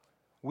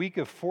Week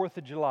of 4th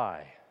of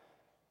July,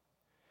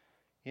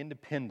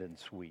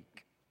 Independence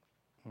Week.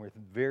 We're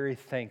very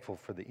thankful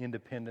for the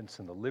independence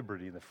and the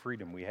liberty and the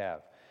freedom we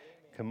have.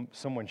 Can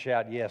someone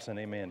shout yes and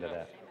amen to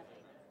that?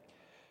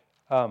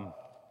 I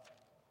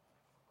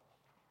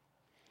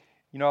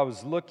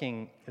was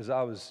looking as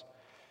I was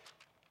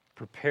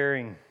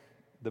preparing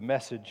the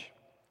message,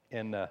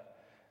 and not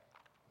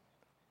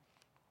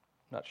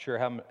sure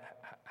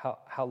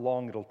how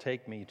long it'll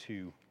take me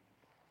to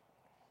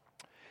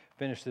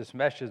finish this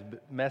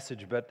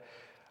message, but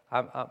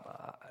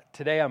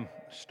today I'm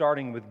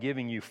starting with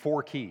giving you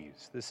 4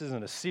 keys. This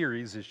isn't a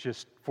series, it's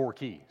just 4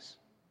 keys.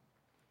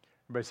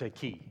 Everybody say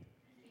key.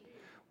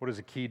 What does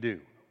a key do?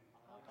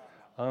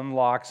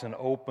 Unlocks and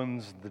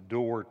opens the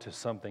door to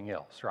something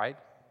else, right?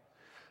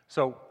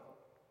 So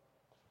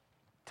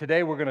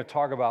today we're going to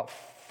talk about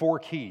 4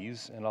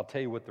 keys, and I'll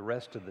tell you what the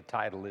rest of the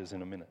title is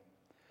in a minute.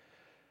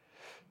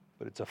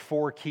 But it's a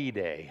 4-key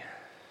day.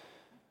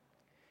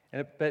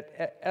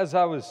 But as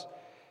I was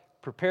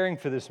preparing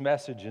for this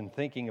message and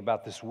thinking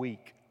about this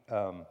week,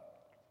 I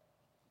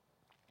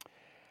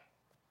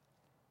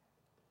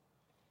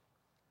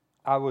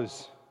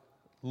was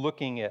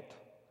looking at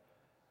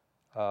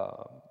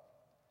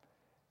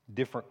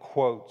different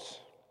quotes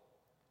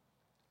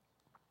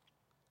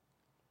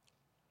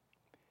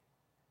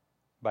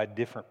by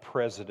different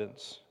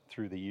presidents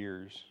through the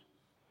years,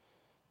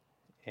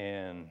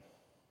 and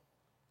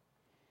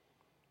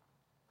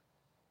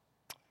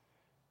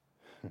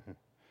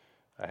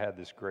I had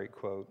this great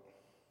quote.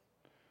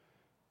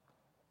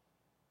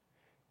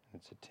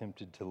 It's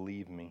attempted to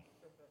leave me.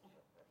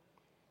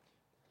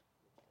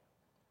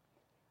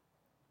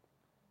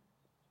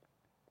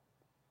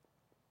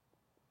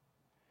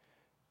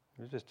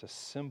 It was just a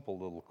simple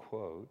little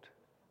quote.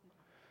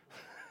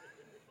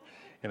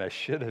 And I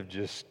should have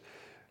just,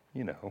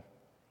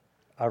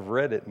 I've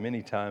read it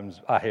many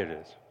times. Here it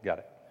is.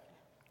 Got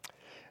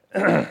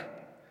it.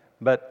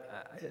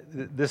 But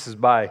this is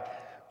by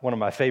one of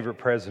my favorite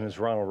presidents,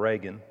 Ronald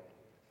Reagan.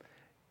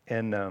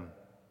 And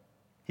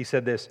he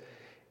said this: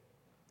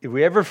 if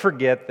we ever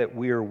forget that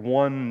we are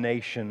one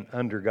nation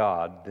under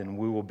God, then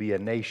we will be a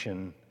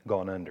nation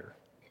gone under.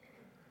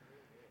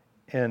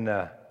 And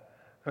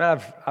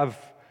I've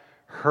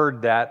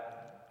heard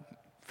that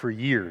for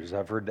years.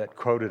 I've heard that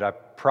quoted. I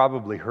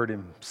probably heard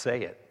him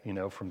say it,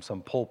 from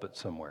some pulpit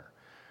somewhere.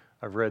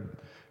 I've read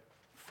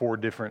 4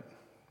 different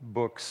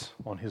books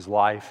on his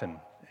life,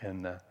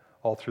 and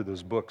all through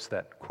those books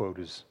that quote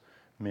is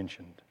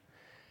mentioned.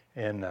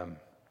 And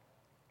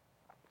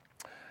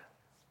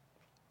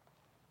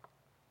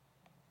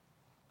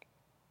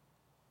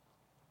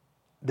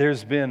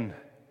there's been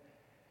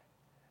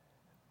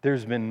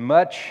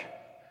much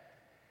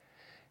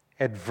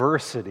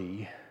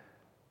adversity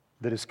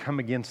that has come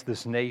against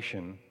this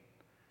nation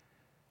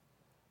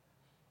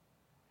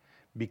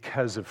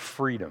because of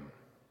freedom.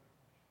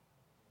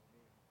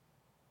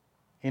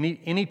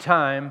 Any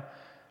time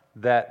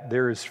that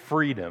there is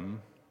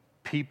freedom,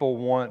 people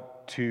want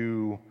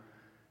to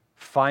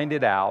find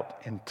it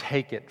out and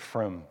take it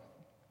from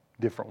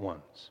different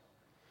ones.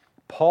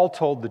 Paul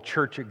told the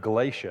church at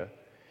Galatia,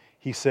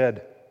 he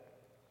said,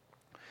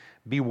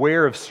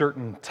 beware of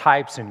certain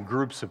types and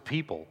groups of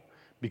people,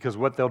 because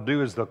what they'll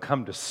do is they'll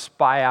come to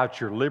spy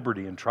out your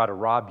liberty and try to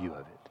rob you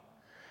of it.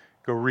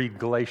 Go read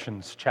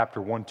Galatians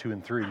chapter 1, 2,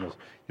 and 3, and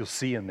you'll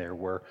see in there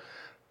where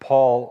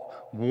Paul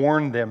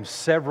warned them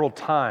several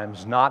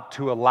times not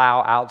to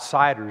allow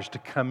outsiders to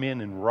come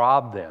in and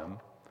rob them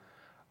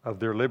of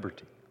their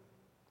liberty.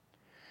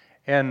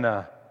 And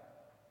the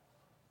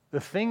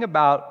thing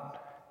about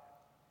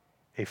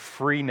a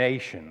free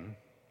nation,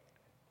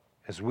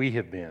 as we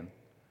have been,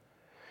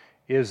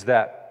 is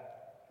that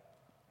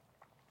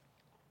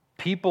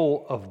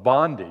people of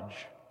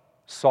bondage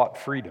sought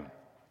freedom.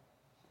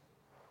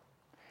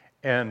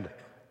 And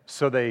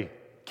so they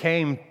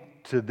came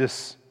to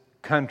this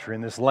country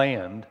and this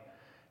land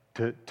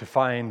to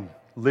find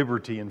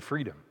liberty and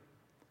freedom.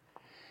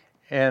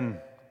 And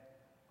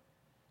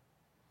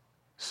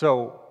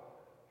so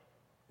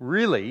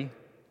really,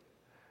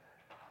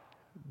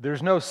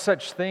 there's no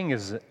such thing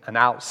as an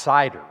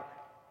outsider.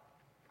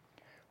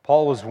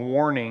 Paul was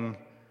warning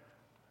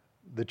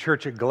the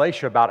church at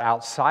Galatia about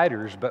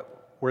outsiders,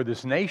 but where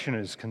this nation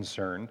is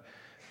concerned,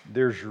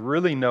 there's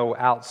really no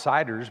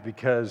outsiders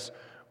because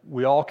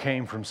we all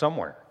came from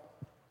somewhere,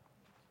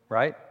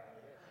 right?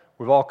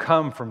 We've all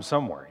come from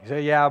somewhere. You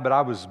say, yeah, but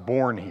I was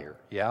born here.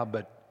 Yeah,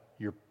 but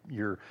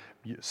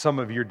some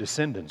of your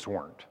descendants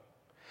weren't.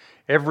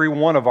 Every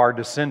one of our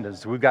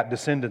descendants, we've got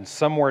descendants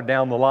somewhere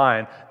down the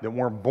line that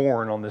weren't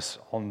born on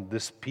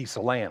this piece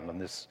of land,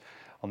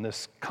 on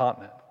this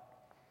continent.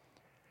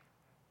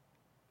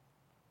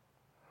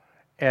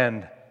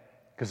 And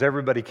because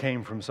everybody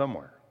came from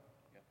somewhere.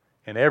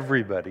 And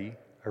everybody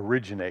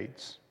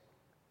originates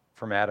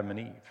from Adam and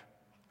Eve.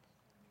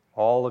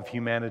 All of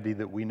humanity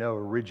that we know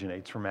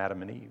originates from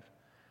Adam and Eve.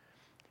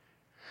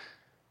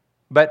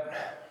 But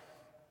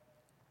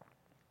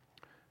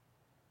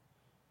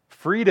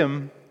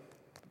freedom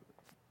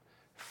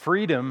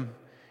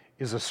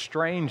is a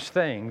strange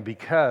thing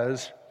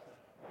because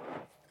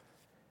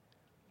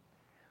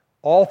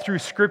all through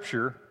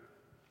Scripture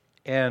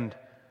and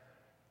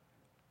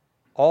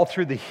all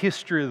through the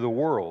history of the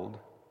world,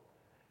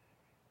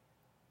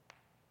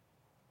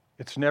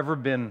 it's never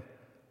been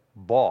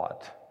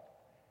bought.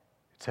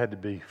 It's had to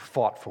be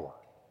fought for.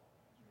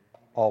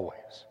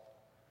 Always.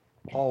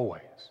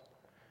 Always.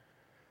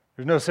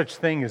 There's no such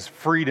thing as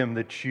freedom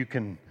that you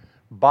can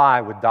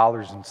buy with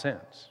dollars and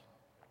cents.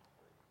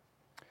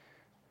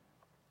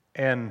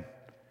 And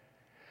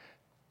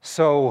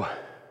so,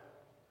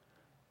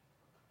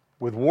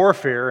 with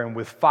warfare and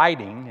with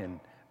fighting and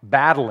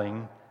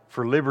battling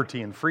for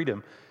liberty and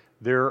freedom,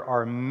 there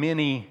are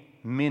many,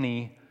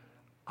 many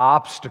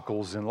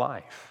obstacles in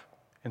life.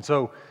 And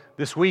so,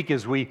 this week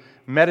as we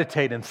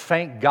meditate and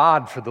thank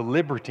God for the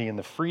liberty and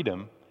the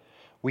freedom,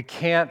 we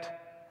can't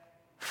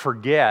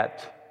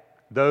forget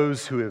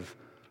those who have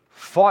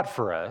fought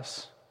for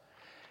us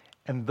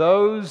and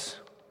those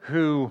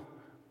who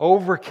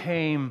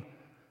overcame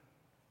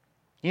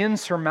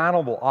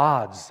insurmountable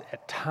odds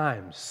at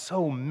times,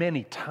 so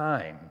many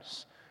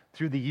times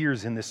through the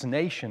years in this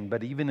nation,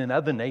 but even in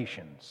other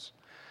nations.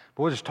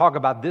 But we'll just talk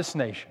about this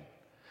nation.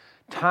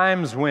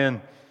 Times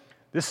when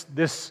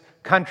this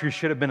country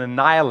should have been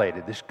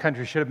annihilated. This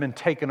country should have been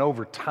taken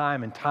over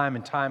time and time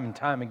and time and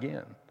time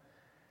again.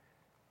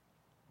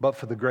 But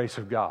for the grace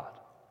of God,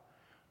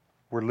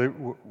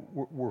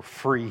 we're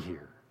free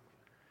here.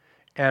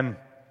 And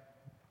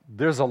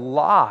there's a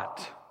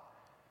lot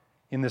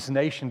in this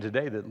nation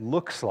today that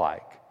looks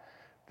like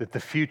that the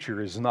future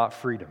is not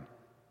freedom.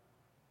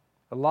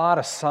 A lot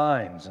of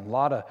signs and a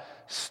lot of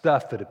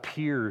stuff that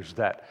appears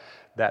that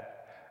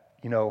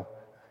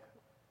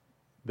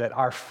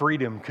our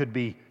freedom could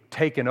be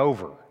taken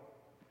over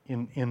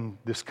in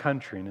this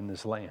country and in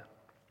this land.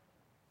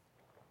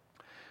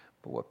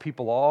 But what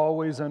people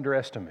always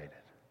underestimated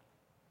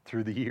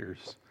through the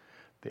years,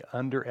 they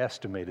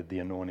underestimated the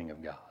anointing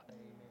of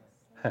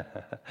God.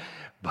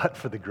 But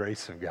for the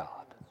grace of God.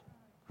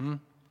 You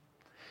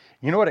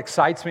know what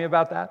excites me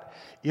about that?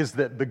 Is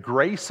that the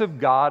grace of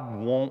God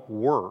won't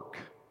work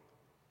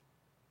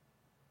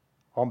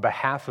on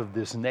behalf of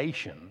this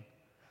nation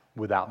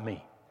without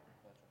me.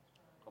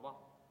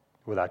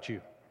 Without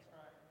you.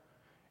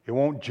 It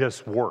won't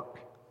just work.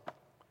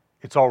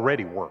 It's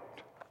already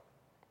worked.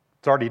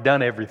 It's already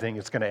done everything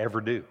it's going to ever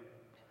do.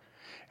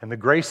 And the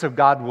grace of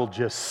God will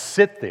just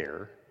sit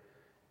there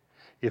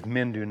if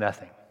men do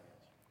nothing,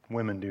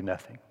 women do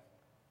nothing.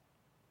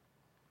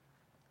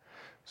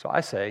 So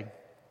I say,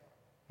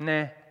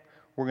 nah,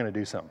 we're going to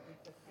do something.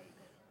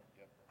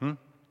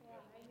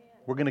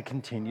 We're going to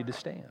continue to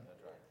stand.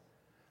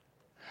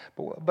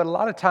 But a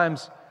lot of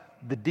times,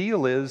 the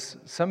deal is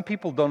some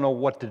people don't know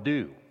what to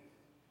do.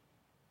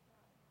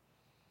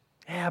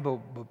 Yeah, but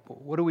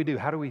what do we do?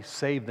 How do we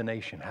save the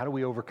nation? How do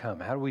we overcome?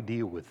 How do we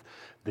deal with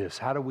this?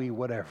 How do we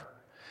whatever?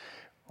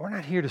 We're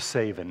not here to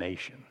save a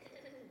nation.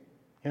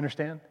 You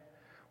understand?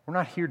 We're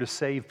not here to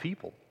save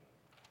people.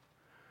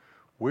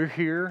 We're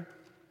here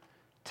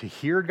to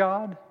hear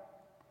God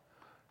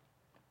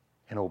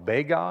and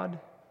obey God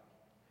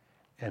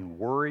and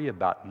worry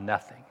about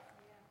nothing.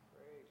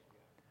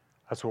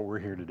 That's what we're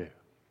here to do.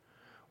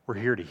 We're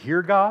here to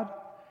hear God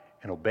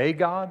and obey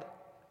God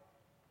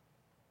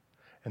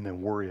and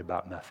then worry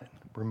about nothing.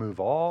 Remove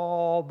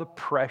all the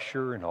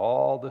pressure and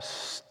all the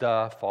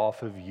stuff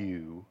off of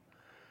you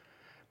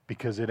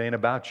because it ain't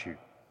about you.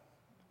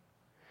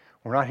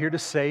 We're not here to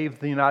save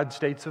the United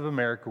States of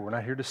America. We're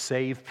not here to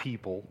save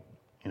people.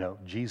 You know,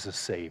 Jesus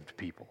saved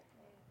people,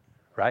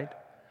 right?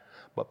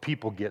 But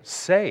people get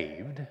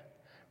saved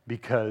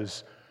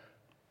because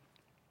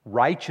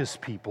righteous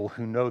people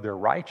who know they're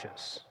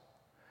righteous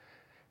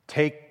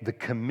take the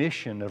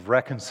commission of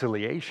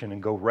reconciliation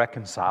and go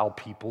reconcile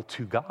people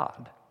to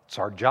God. It's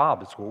our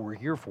job. It's what we're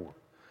here for.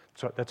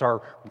 So that's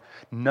our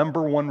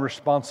number one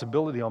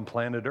responsibility on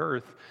planet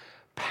Earth,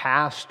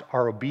 past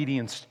our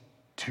obedience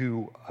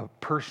to a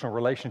personal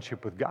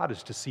relationship with God,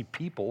 is to see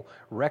people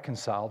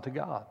reconciled to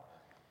God.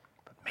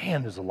 But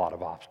man, there's a lot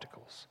of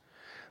obstacles.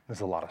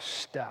 There's a lot of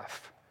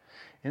stuff.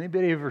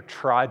 Anybody ever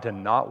tried to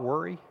not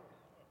worry?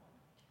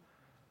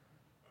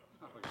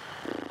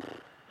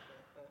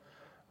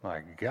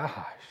 My gosh,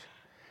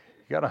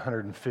 you got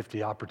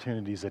 150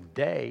 opportunities a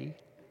day.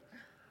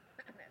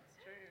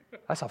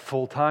 That's a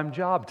full-time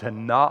job to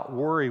not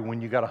worry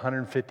when you got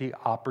 150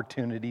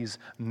 opportunities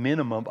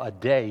minimum a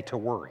day to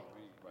worry.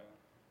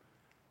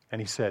 And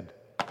he said,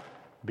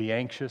 be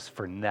anxious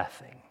for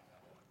nothing.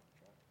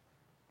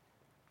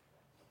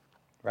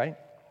 Right?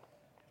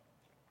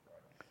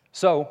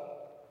 So,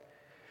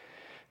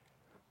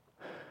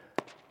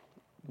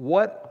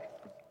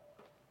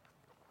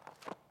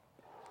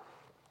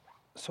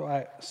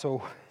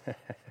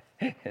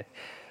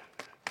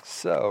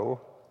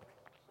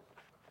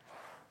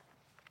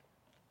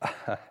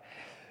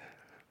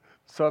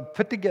 So I've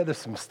put together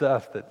some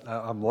stuff that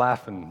I'm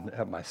laughing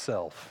at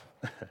myself.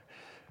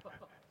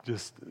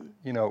 Just,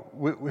 you know,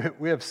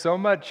 we have so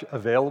much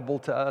available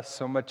to us,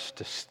 so much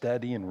to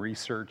study and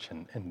research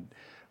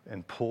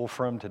and pull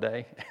from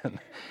today.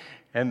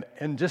 And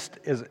just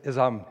as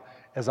I'm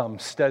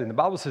studying, the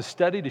Bible says,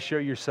 study to show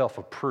yourself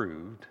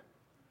approved,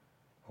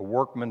 a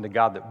workman to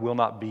God that will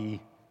not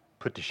be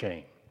put to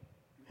shame,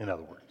 in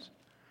other words.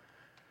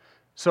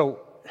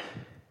 So,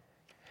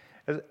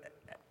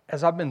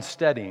 as I've been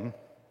studying,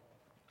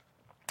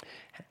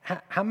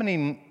 how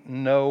many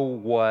know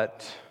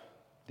what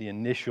the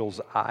initials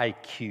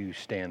IQ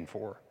stand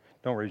for?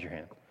 Don't raise your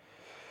hand.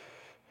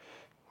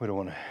 We don't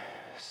want to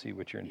see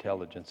what your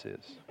intelligence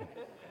is.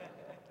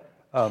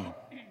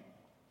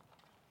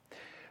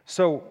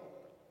 So,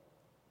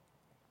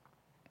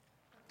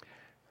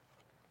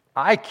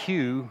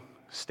 IQ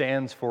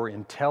stands for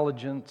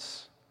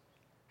intelligence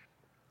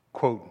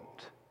quotient.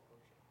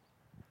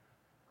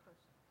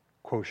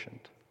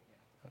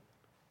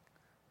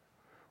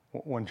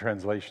 One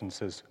translation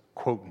says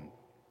quotient.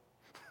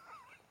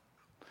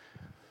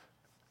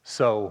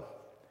 So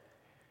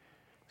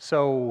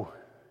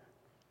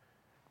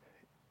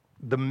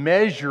the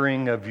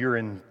measuring of your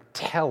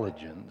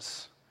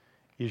intelligence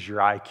is your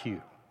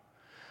IQ.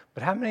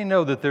 But how many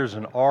know that there's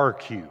an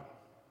RQ?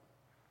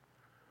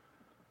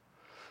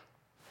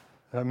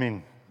 I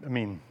mean,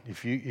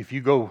 if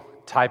you go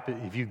type it,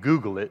 if you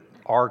Google it,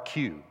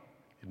 RQ,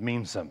 it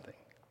means something.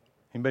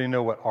 Anybody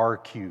know what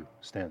RQ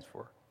stands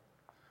for?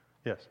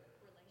 Yes.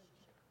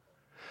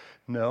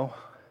 No,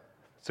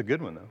 it's a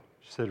good one though.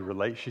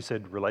 She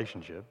said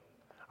relationship.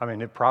 I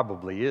mean, it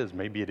probably is.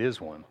 Maybe it is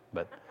one,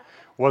 but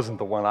wasn't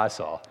the one I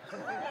saw.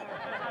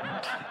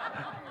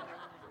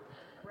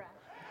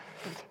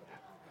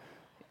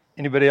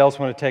 Anybody else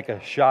want to take a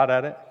shot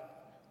at it?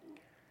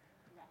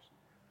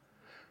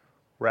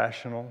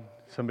 Rational.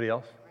 Somebody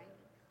else?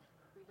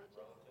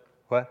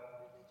 What?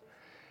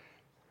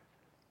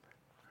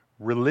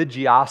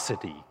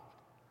 Religiosity.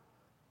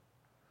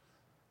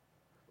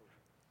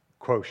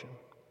 Quotient.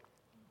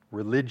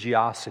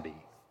 Religiosity.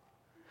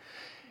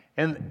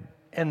 And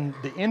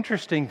the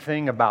interesting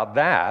thing about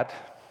that,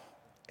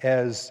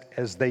 as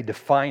they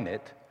define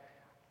it,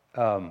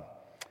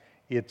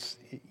 it's,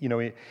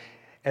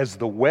 as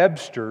the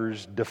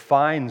Webster's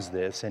defines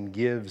this and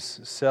gives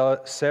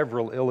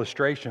several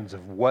illustrations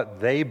of what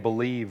they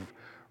believe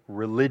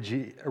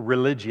religiosity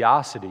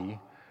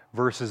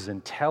versus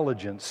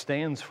intelligence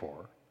stands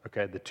for.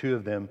 Okay, the two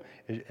of them,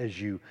 as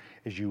you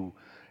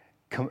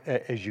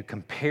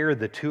compare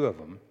the two of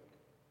them,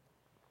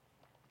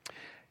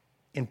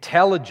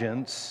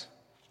 intelligence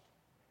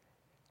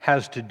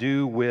has to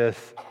do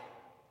with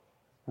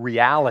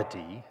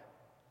reality.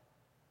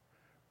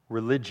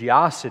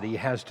 Religiosity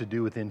has to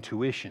do with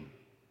intuition.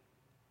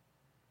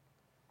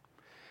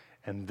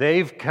 And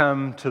they've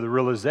come to the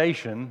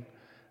realization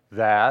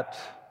that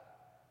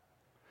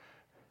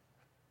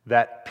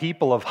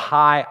people of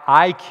high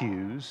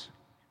IQs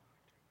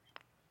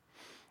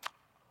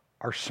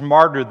are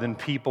smarter than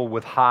people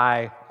with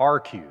high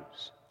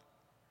RQs.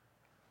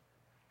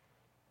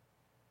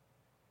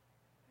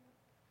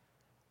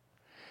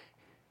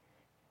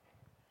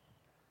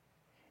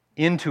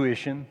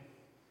 Intuition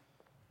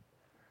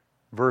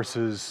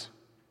versus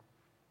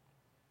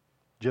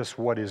just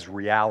what is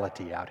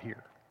reality out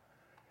here.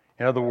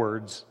 In other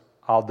words,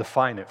 I'll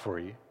define it for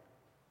you,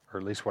 or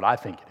at least what I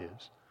think it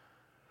is.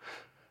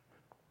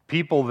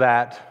 People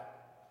that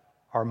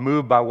are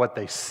moved by what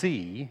they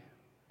see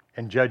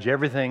and judge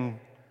everything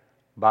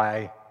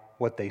by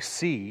what they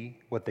see,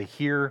 what they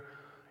hear,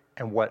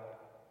 and what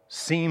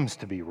seems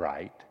to be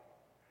right,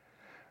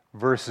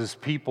 versus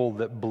people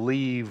that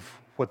believe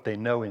what they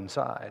know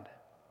inside.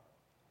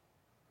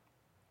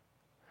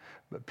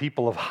 But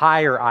people of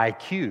higher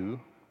IQ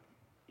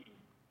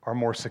are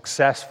more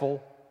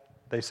successful,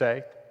 they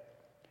say,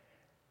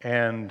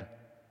 and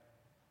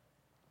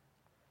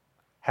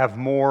have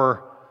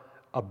more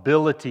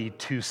ability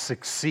to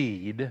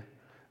succeed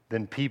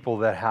than people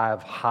that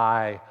have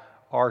high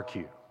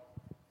RQ.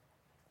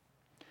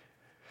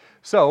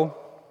 So,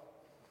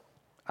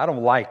 I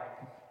don't like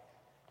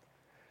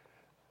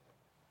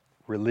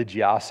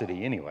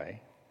religiosity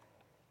anyway,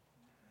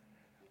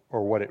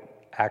 or what it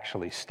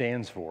actually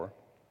stands for.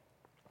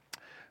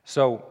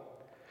 So,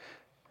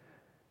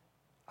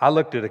 I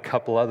looked at a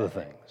couple other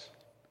things,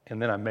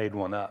 and then I made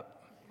one up.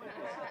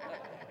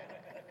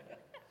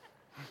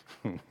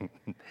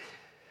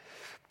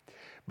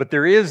 But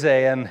there is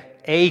an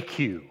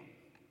AQ.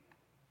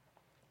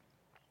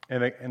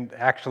 And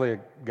actually, a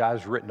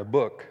guy's written a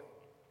book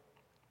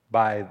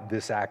by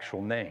this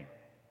actual name.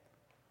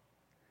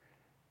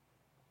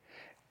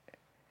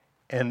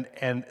 And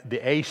the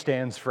A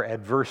stands for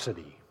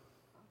adversity.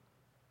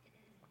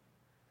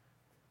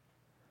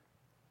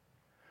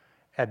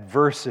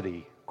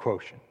 Adversity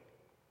quotient.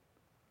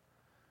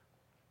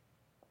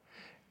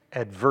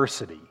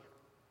 Adversity.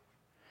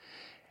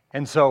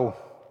 And so,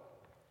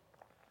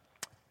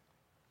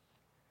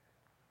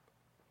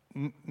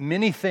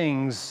 many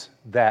things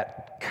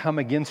that come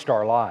against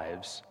our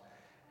lives,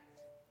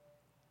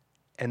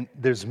 and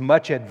there's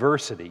much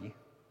adversity,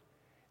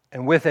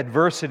 and with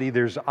adversity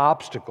there's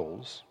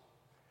obstacles.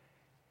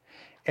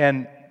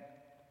 And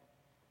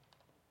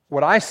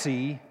what I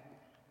see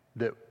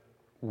that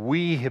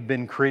we have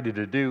been created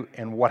to do,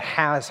 and what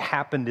has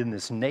happened in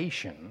this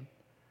nation,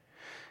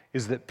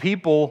 is that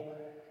people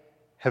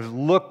have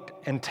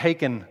looked and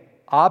taken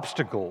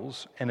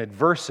obstacles and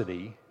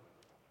adversity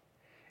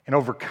and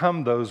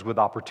overcome those with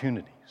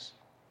opportunities.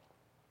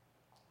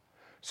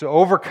 So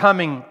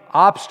overcoming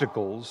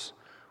obstacles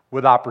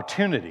with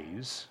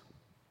opportunities,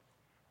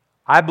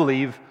 I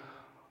believe,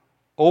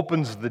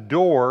 opens the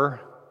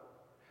door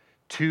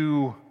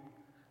to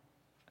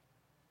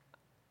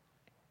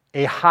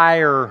a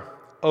higher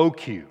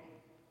OQ.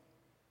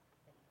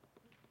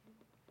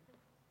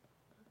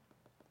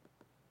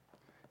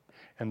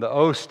 And the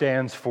O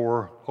stands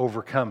for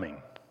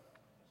overcoming.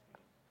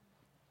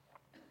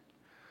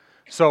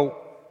 So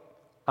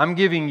I'm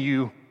giving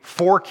you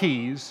 4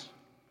 keys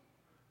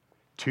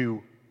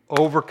to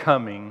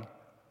overcoming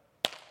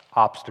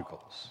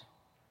obstacles,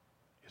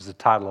 is the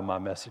title of my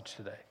message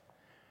today.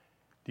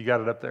 You got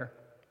it up there?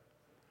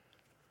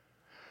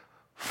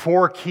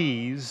 4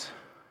 keys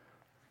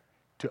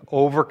to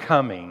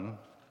overcoming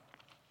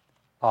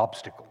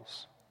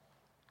obstacles.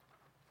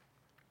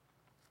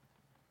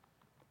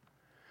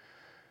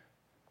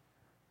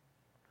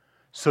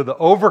 So the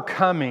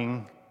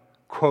overcoming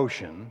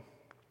quotient,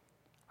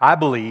 I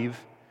believe,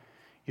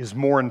 is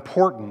more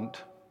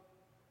important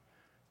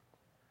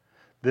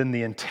than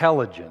the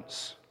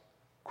intelligence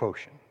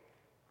quotient.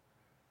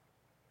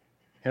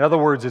 In other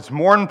words, it's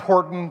more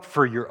important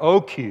for your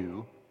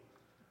OQ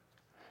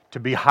to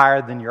be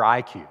higher than your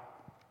IQ.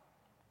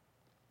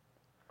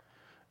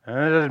 And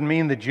that doesn't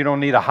mean that you don't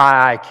need a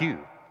high IQ.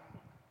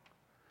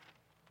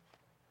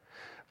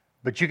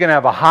 But you can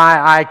have a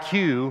high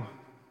IQ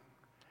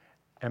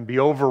and be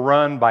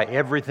overrun by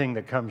everything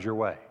that comes your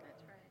way.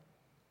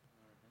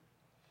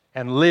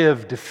 And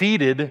live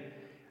defeated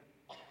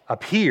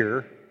up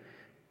here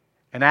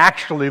and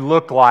actually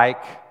look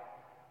like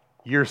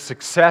you're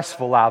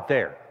successful out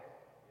there.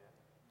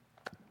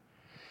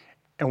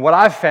 And what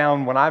I've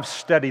found when I've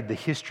studied the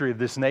history of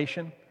this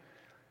nation,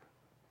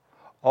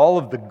 all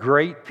of the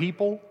great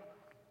people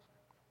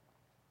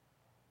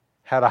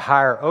had a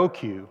higher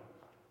OQ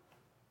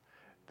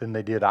than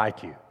they did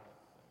IQ.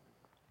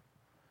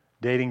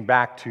 Dating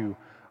back to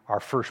our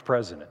first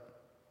president.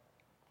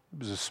 He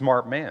was a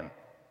smart man.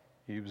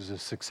 He was a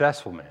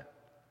successful man.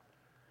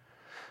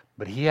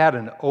 But he had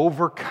an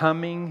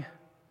overcoming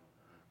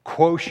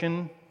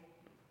quotient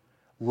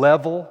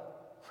level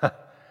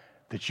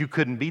that you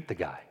couldn't beat the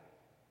guy.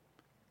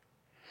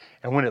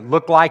 And when it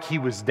looked like he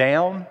was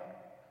down,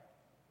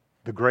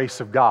 the grace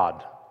of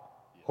God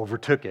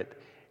overtook it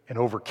and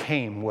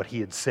overcame what he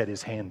had set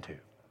his hand to.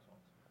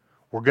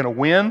 We're going to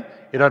win.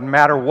 It doesn't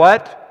matter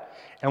what.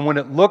 And when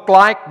it looked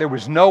like there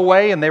was no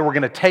way and they were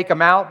going to take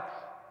him out,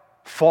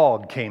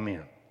 fog came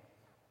in.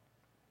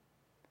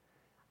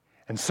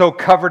 And so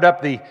covered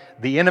up the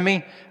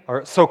enemy,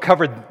 or so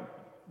covered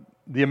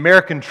the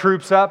American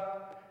troops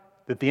up,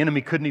 that the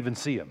enemy couldn't even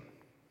see them.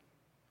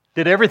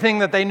 Did everything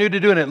that they knew to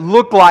do, and it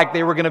looked like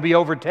they were going to be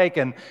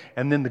overtaken,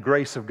 and then the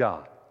grace of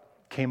God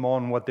came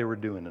on what they were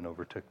doing and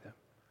overtook them.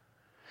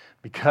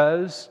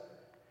 Because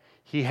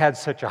he had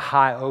such a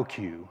high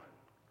OQ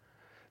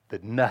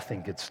that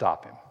nothing could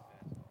stop him.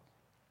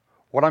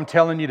 What I'm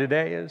telling you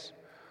today is,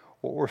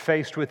 what we're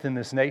faced with in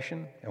this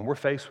nation, and we're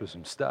faced with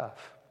some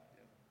stuff.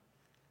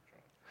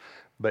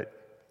 But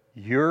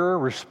your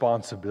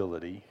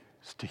responsibility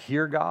is to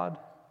hear God,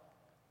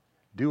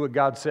 do what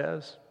God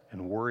says,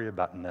 and worry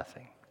about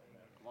nothing.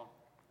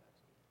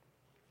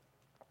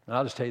 And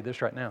I'll just tell you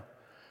this right now.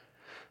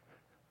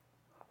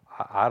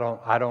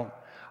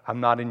 I'm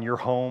not in your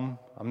home.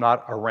 I'm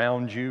not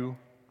around you,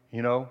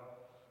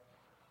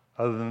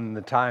 other than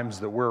the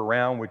times that we're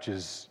around, which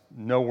is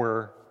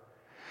nowhere.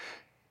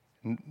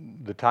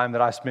 The time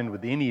that I spend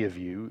with any of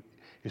you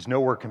is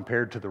nowhere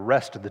compared to the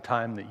rest of the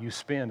time that you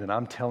spend. And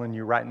I'm telling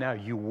you right now,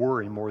 you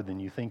worry more than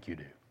you think you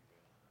do.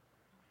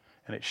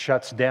 And it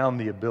shuts down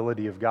the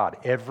ability of God.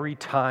 Every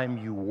time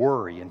you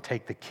worry and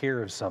take the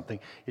care of something,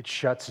 it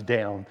shuts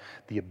down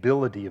the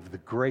ability of the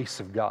grace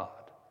of God.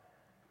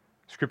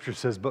 Scripture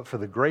says, but for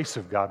the grace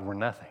of God, we're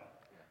nothing.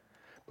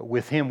 But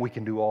with Him, we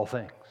can do all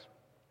things.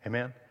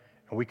 Amen?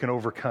 And we can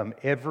overcome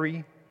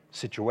every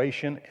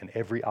situation and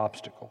every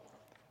obstacle.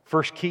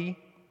 First key,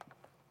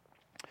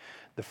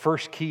 the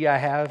first key I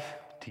have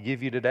to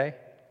give you today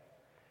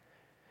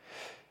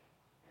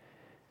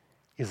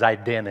is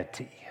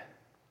identity.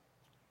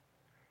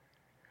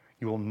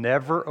 You will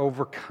never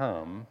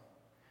overcome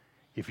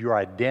if your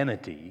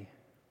identity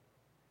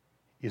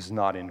is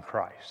not in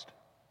Christ.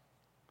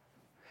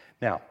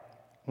 Now,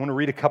 I want to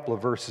read a couple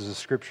of verses of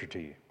Scripture to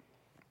you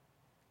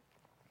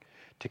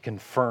to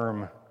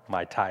confirm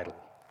my title.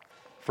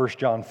 1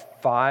 John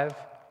 5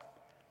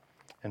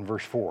 and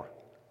verse 4.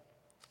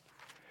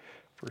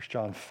 1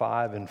 John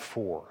 5 and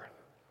 4.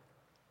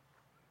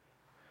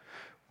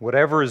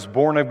 Whatever is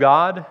born of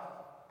God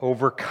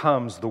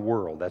overcomes the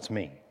world. That's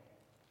me.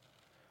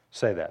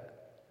 Say that.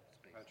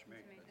 That's me.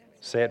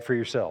 Say it for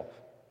yourself.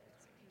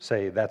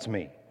 Say, that's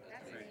me.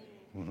 That's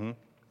me. Mm-hmm.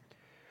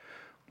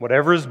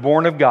 Whatever is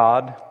born of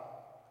God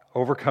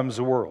overcomes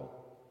the world.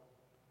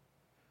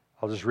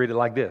 I'll just read it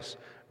like this.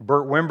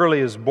 Bert Wimberly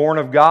is born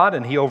of God,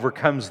 and he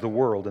overcomes the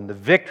world. And the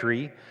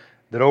victory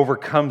that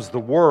overcomes the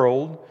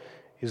world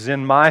is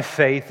in my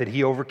faith that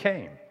he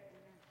overcame.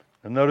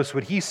 And notice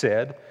what he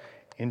said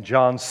in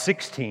John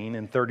 16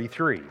 and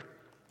 33.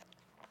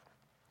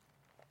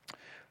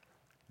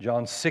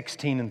 John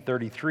 16 and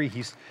 33,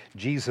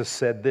 Jesus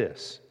said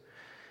this,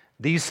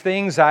 "These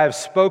things I have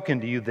spoken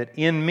to you, that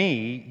in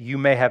me you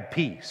may have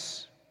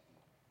peace."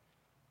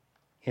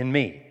 In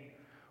me.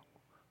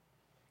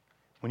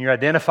 When you're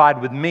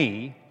identified with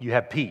me, you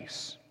have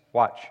peace.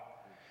 Watch.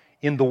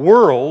 "In the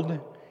world,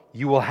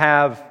 you will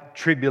have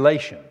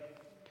tribulation."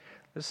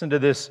 Listen to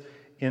this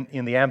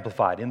in the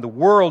Amplified. "In the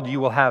world, you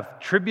will have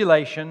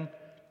tribulation,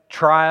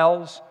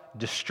 trials,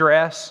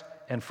 distress,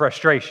 and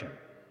frustration."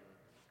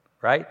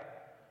 Right?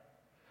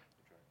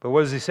 But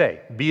what does he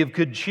say? "Be of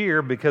good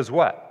cheer, because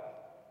what?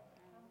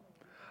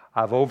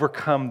 I've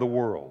overcome the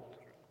world."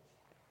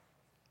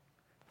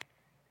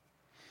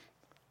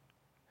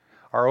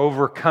 Our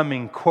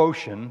overcoming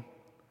quotient,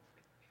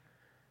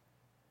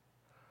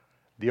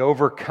 the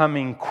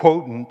overcoming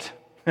quotient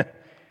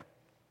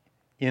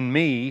in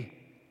me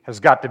has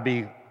got to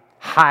be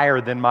higher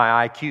than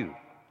my IQ.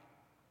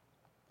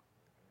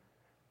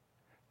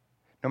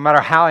 No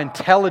matter how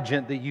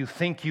intelligent that you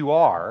think you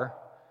are,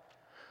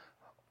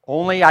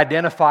 only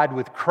identified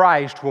with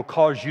Christ will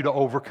cause you to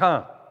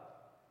overcome.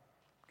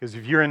 Because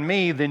if you're in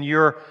me, then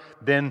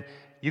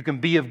you can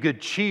be of good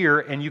cheer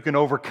and you can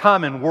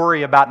overcome and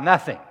worry about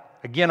nothing.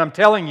 Again, I'm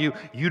telling you,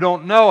 you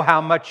don't know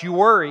how much you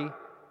worry.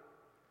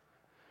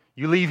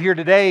 You leave here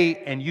today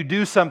and you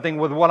do something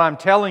with what I'm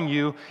telling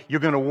you, you're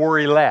going to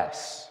worry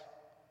less.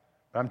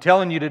 But I'm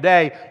telling you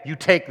today, you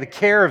take the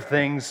care of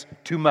things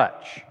too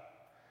much.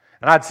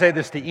 And I'd say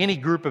this to any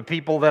group of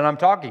people that I'm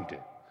talking to.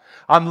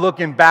 I'm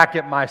looking back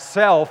at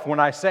myself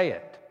when I say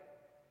it.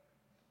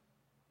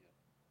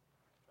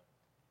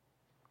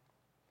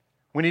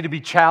 We need to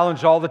be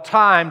challenged all the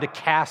time to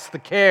cast the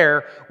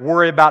care,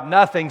 worry about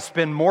nothing,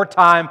 spend more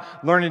time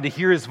learning to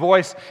hear His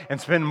voice, and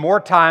spend more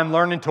time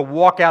learning to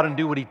walk out and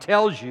do what He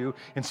tells you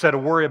instead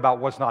of worry about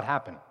what's not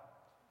happening.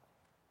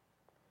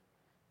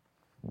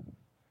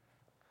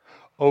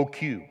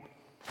 OQ.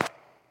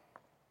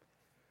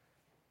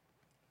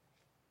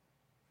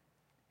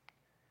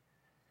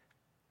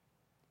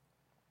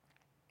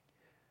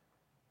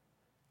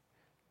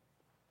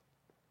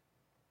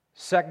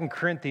 Second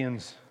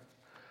Corinthians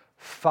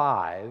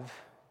 5.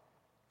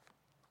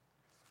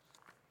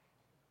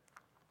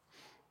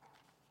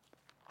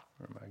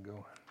 Where am I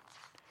going?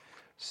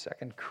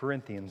 2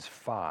 Corinthians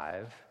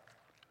 5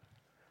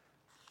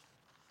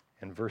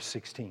 and verse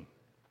 16.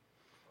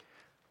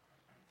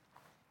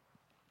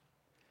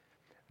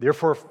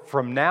 "Therefore,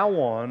 from now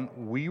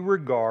on, we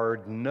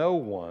regard no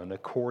one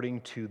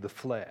according to the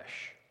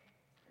flesh,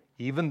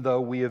 even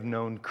though we have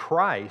known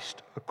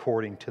Christ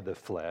according to the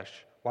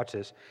flesh." Watch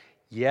this.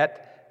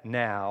 "Yet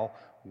now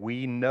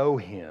we know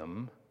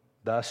Him,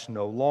 thus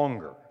no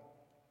longer."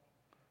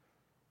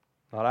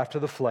 Not after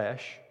the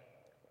flesh,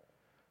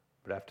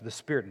 but after the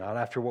Spirit. Not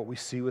after what we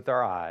see with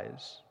our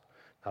eyes,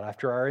 not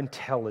after our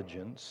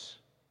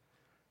intelligence,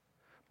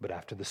 but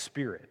after the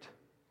Spirit,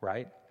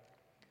 right?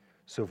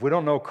 So if we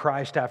don't know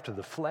Christ after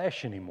the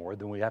flesh anymore,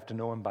 then we have to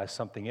know Him by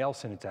something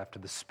else, and it's after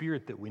the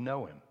Spirit that we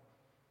know Him.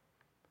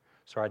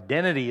 So our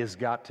identity has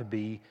got to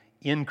be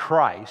in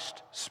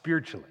Christ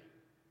spiritually.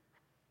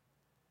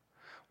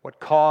 What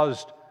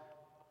caused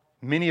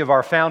many of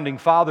our founding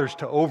fathers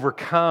to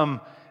overcome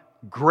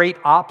great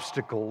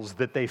obstacles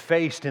that they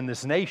faced in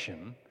this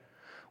nation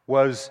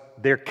was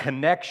their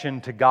connection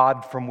to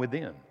God from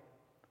within.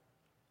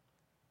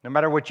 No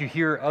matter what you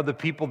hear other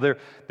people,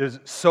 there's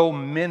so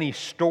many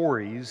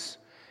stories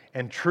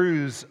and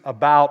truths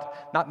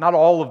about, not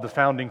all of the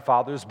founding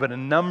fathers, but a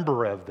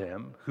number of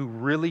them who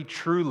really,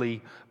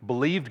 truly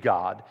believed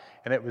God.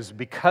 And it was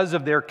because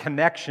of their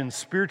connection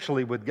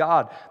spiritually with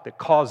God that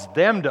caused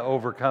them to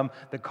overcome,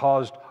 that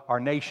caused our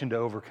nation to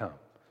overcome.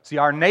 See,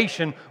 our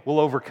nation will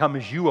overcome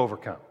as you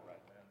overcome.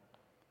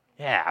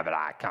 Yeah, but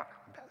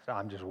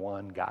I'm just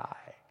one guy.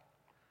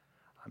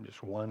 I'm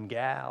just one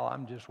gal.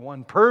 I'm just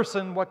one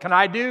person. What can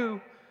I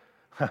do?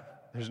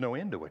 There's no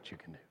end to what you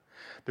can do.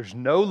 There's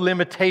no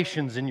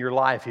limitations in your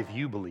life if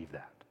you believe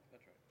that.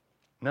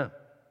 None.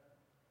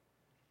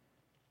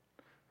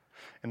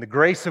 And the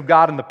grace of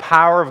God and the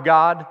power of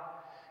God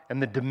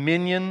and the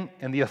dominion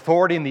and the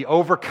authority and the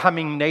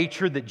overcoming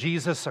nature that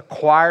Jesus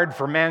acquired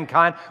for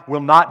mankind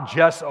will not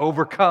just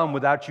overcome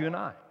without you and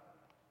I.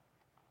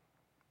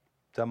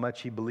 That's how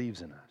much He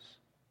believes in us.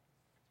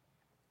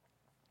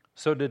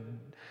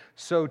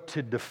 So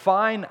to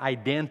define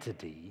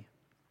identity,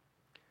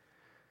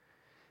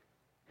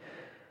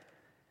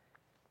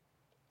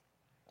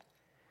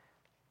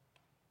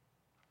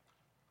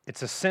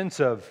 it's a sense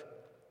of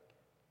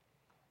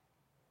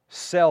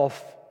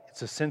self,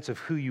 it's a sense of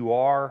who you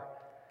are,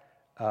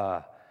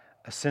 a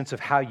sense of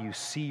how you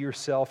see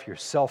yourself, your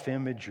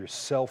self-image, your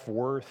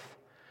self-worth.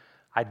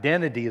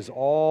 Identity is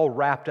all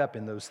wrapped up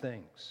in those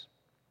things.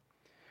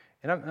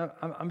 And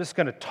I'm just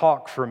going to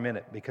talk for a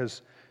minute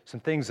because some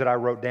things that I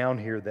wrote down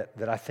here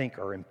that I think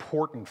are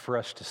important for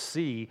us to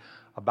see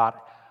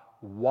about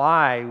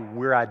why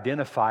we're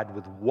identified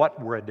with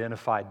what we're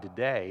identified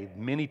today,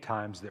 many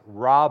times that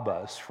rob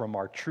us from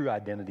our true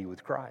identity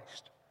with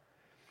Christ.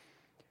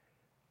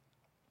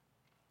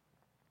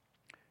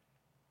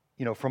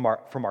 You know, from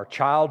our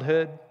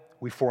childhood,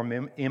 we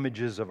form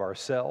images of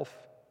ourselves.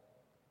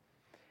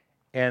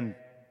 And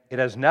it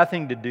has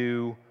nothing to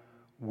do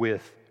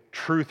with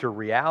truth or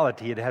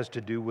reality. It has to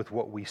do with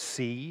what we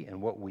see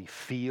and what we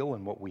feel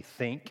and what we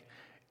think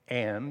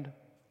and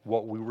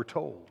what we were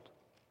told.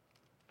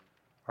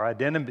 Our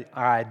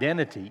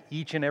identity,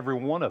 each and every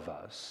one of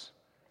us,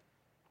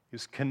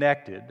 is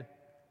connected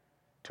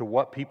to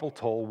what people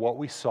told, what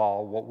we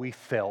saw, what we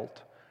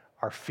felt,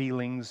 our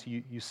feelings.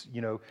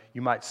 You know,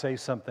 you might say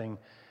something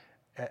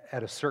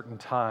at a certain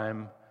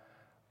time,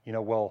 you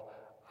know, well,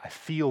 I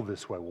feel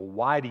this way. Well,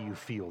 why do you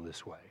feel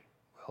this way?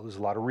 Well, there's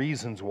a lot of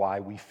reasons why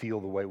we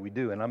feel the way we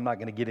do, and I'm not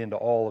going to get into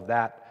all of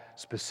that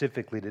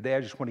specifically today.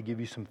 I just want to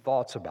give you some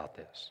thoughts about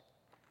this.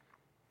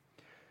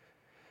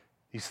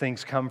 These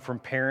things come from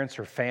parents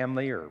or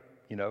family or,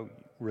 you know,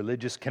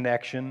 religious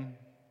connection,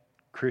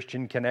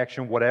 Christian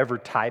connection, whatever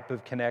type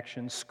of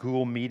connection,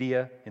 school,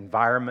 media,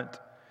 environment.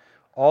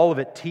 All of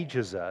it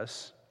teaches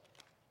us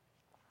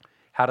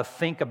how to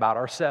think about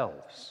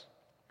ourselves.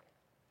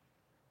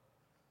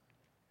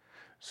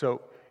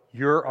 So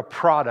you're a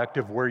product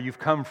of where you've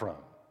come from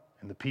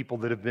and the people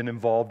that have been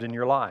involved in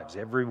your lives.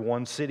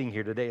 Everyone sitting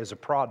here today is a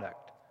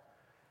product.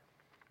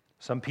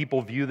 Some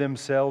people view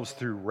themselves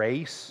through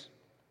race,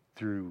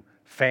 through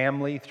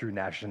family, through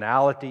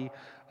nationality.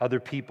 Other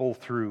people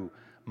through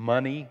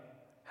money,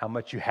 how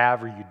much you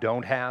have or you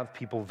don't have.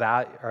 People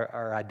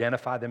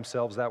identify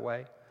themselves that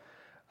way.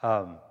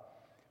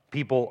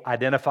 People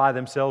identify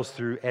themselves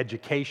through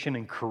education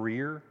and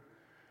career.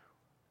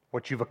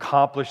 What you've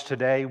accomplished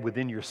today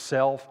within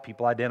yourself,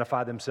 people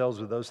identify themselves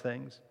with those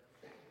things.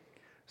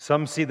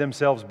 Some see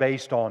themselves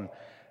based on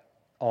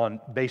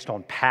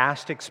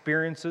past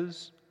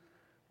experiences,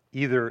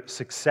 either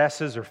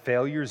successes or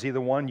failures,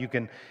 either one. You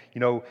can, you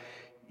know,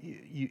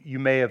 you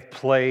may have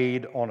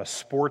played on a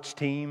sports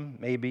team,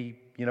 maybe,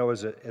 you know,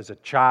 as a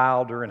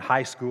child or in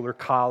high school or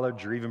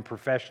college or even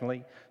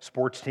professionally,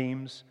 sports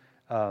teams.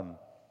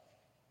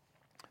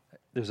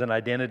 There's an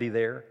identity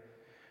there.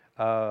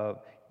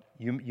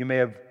 You may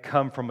have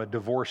come from a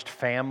divorced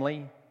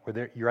family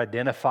where you're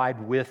identified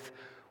with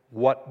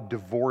what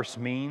divorce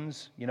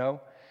means, you know.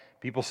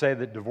 People say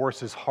that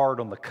divorce is hard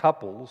on the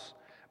couples,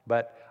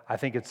 but I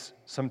think it's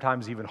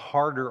sometimes even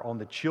harder on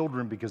the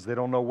children because they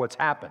don't know what's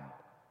happened.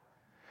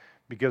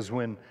 Because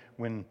when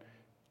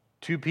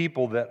two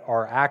people that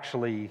are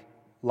actually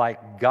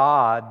like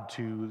God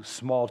to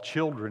small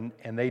children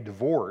and they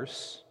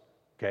divorce,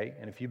 okay,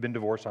 and if you've been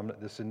divorced,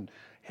 this isn't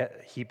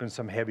heaping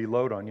some heavy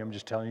load on you, I'm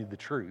just telling you the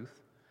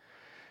truth.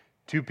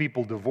 Two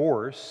people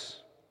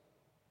divorce,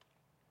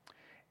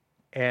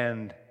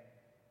 and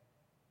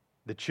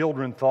the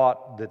children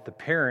thought that the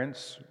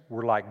parents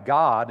were like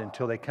God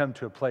until they come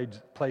to a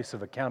place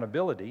of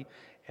accountability,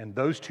 and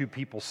those two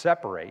people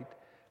separate,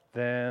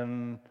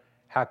 then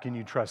how can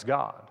you trust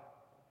God?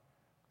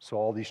 So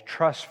all these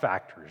trust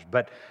factors,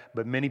 but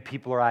many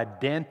people are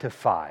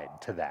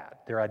identified to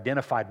that. They're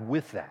identified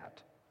with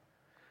that.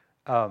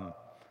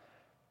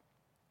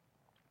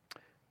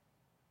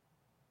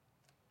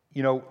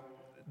 You know,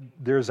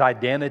 there's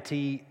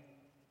identity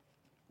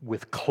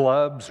with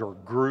clubs or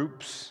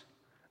groups.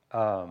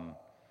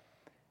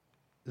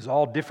 There's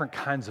all different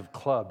kinds of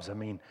clubs. I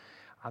mean,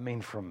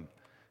 from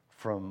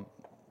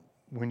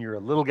when you're a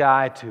little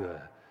guy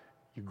to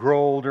you grow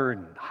older,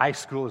 in high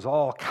school, there's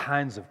all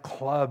kinds of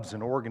clubs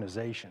and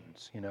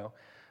organizations. You know,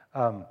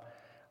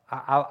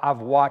 I've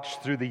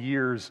watched through the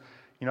years.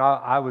 You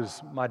know,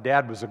 my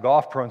dad was a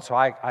golf pro, and so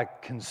I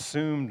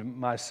consumed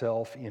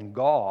myself in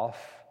golf,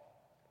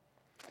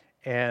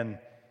 and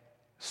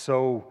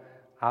so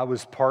I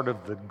was part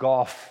of the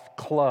golf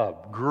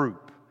club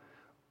group,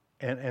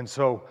 and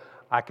so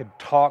I could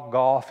talk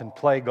golf and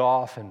play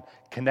golf and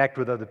connect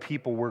with other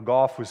people where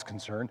golf was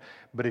concerned.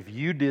 But if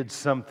you did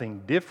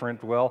something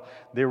different, well,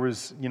 there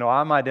was, you know,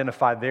 I'm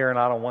identified there and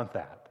I don't want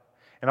that.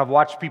 And I've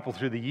watched people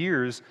through the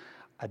years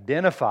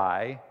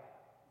identify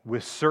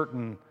with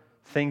certain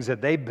things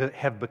that they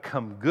have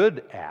become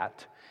good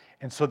at.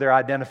 And so their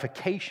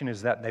identification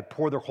is that they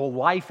pour their whole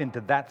life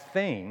into that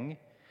thing.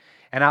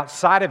 And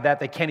outside of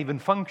that, they can't even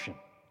function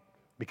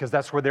because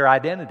that's where their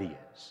identity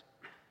is.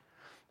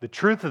 The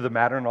truth of the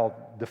matter, and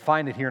I'll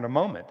define it here in a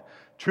moment,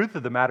 truth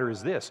of the matter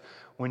is this: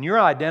 when you're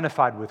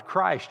identified with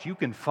Christ, you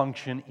can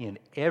function in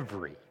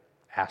every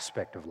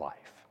aspect of life.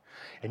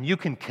 And you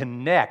can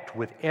connect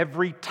with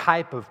every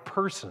type of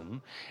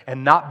person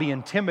and not be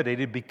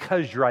intimidated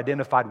because you're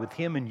identified with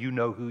Him and you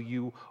know who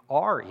you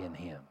are in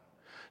Him.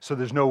 So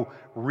there's no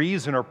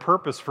reason or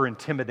purpose for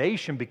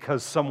intimidation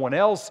because someone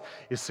else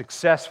is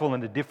successful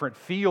in a different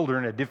field or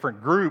in a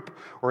different group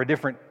or a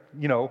different,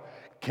 you know,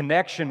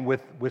 connection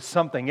with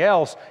something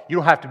else. You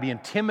don't have to be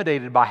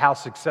intimidated by how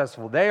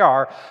successful they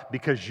are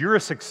because you're a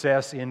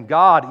success in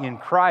God, in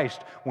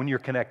Christ, when you're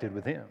connected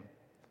with Him.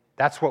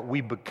 That's what we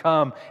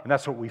become, and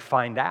that's what we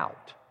find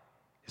out,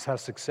 is how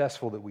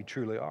successful that we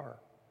truly are.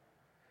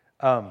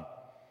 I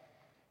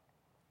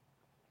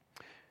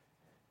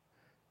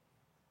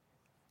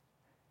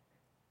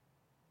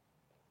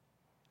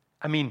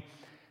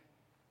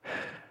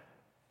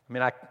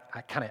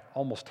kind of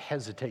almost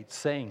hesitate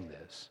saying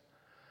this,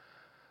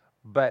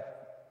 but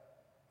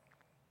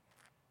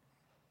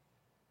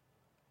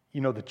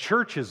the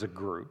church is a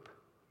group,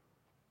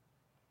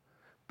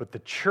 but the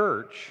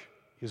church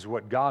is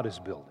what God is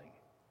building.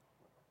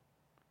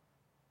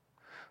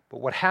 But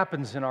what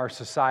happens in our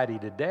society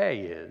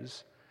today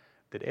is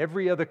that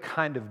every other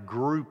kind of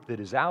group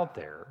that is out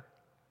there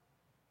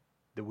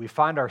that we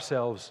find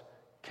ourselves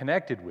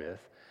connected with,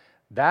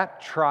 that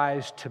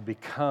tries to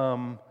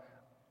become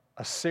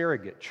a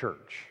surrogate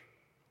church.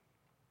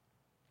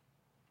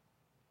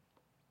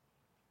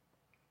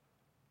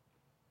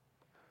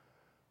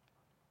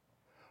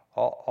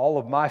 All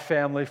of my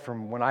family,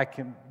 from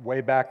way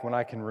back when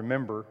I can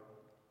remember,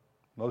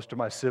 most of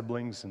my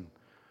siblings and,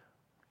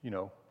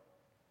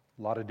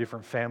 a lot of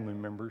different family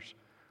members,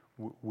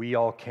 we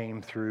all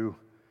came through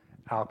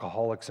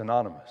Alcoholics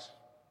Anonymous.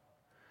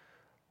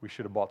 We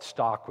should have bought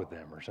stock with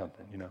them or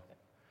something,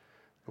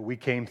 But we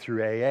came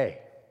through AA.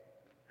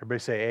 Everybody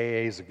say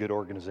AA is a good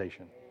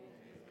organization.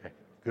 Okay,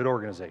 good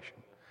organization.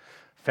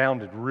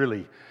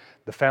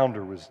 The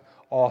founder was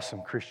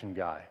awesome Christian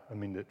guy.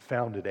 That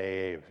founded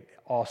AA,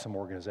 awesome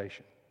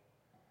organization.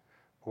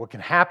 What can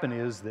happen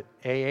is that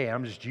AA,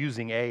 I'm just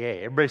using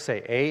AA. Everybody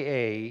say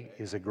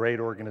AA is a great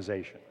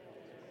organization.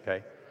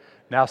 Okay?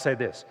 Now say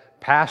this.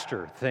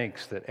 Pastor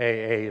thinks that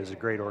AA is a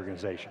great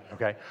organization.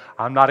 Okay?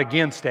 I'm not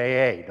against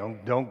AA.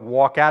 Don't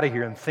walk out of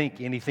here and think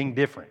anything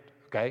different.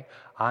 Okay?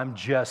 I'm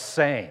just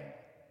saying.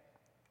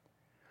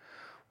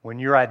 When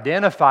you're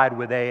identified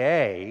with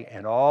AA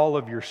and all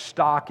of your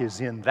stock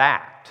is in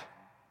that,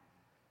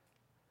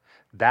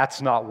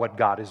 that's not what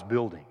God is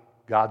building.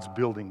 God's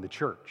building the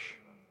church.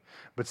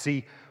 But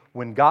see,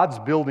 when God's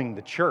building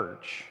the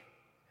church,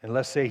 and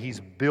let's say He's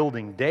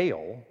building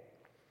Dale,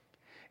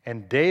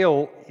 and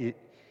Dale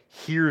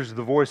hears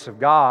the voice of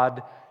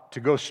God to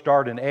go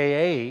start an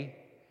AA,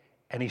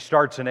 and he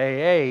starts an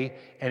AA,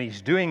 and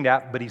he's doing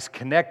that, but he's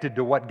connected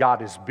to what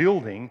God is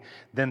building,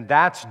 then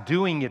that's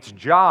doing its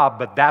job,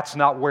 but that's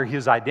not where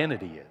his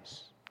identity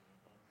is.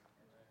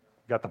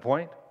 Got the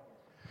point?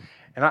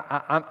 And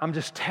I'm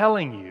just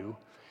telling you,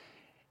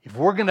 if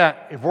we're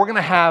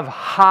gonna have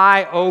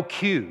high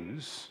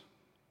OQs,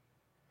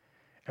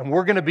 and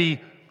we're gonna be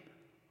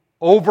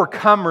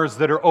overcomers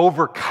that are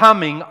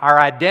overcoming, our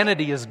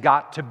identity has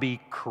got to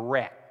be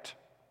correct.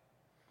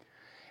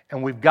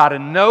 And we've got to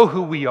know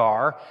who we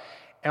are,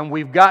 and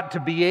we've got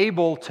to be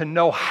able to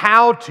know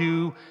how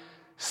to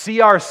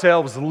see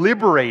ourselves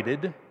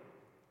liberated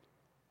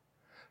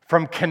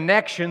from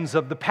connections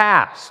of the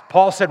past.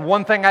 Paul said,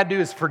 one thing I do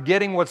is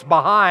forgetting what's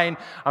behind,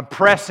 I'm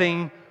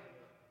pressing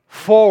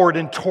forward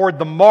and toward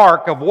the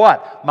mark of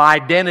what? My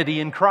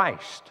identity in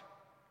Christ.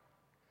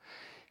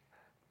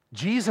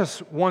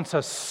 Jesus wants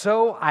us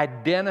so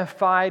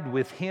identified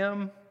with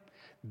Him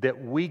that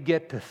we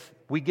get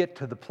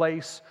to the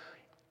place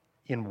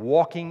in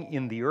walking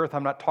in the earth.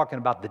 I'm not talking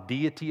about the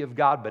deity of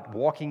God, but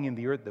walking in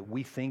the earth that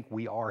we think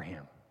we are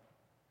Him.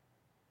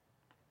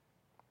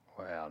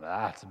 Well,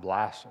 that's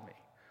blasphemy.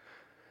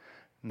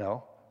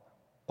 No,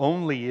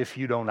 only if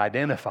you don't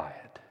identify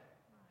it.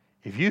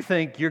 If you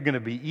think you're going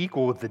to be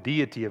equal with the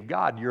deity of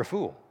God, you're a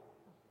fool.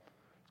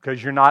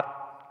 Because you're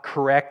not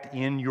correct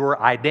in your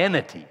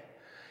identity.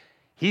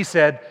 He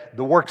said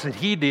the works that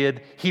He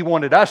did, He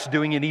wanted us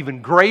doing in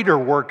even greater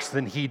works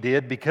than He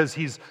did because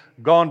He's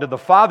gone to the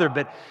Father.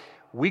 But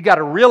we got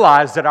to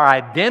realize that our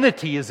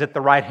identity is at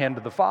the right hand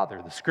of the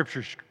Father. The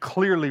Scripture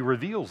clearly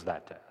reveals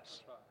that to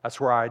us. That's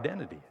where our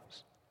identity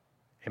is.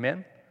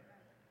 Amen?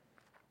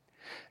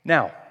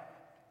 Now,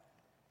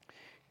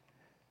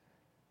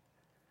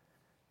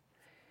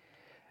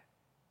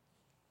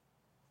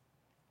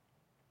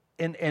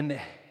 and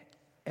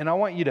I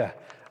want you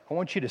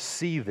to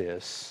see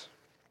this.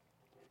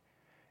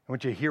 I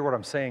want you to hear what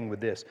I'm saying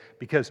with this,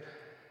 because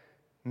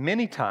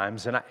many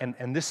times,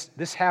 and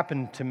this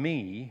happened to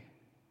me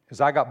as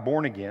I got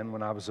born again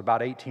when I was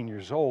about 18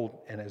 years old,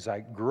 and as I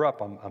grew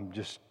up, I'm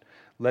just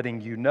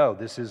letting you know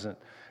this isn't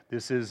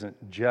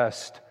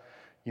just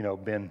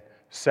been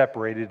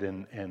separated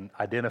and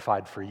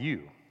identified for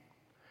you,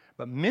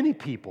 but many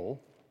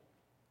people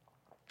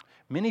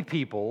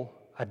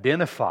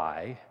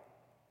identify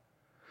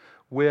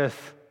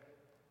with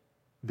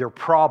their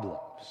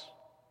problems.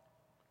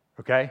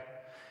 Okay?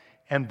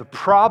 And the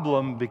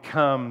problem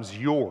becomes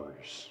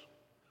yours.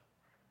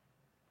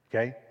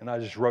 Okay? And I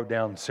just wrote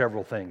down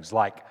several things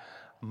like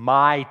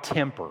my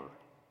temper.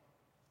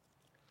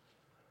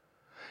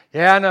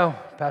 Yeah, I know,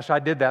 Pastor, I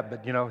did that,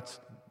 but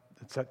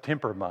it's that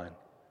temper of mine.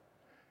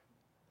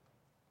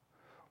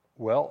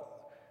 Well,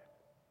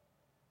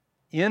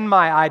 in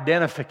my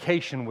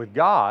identification with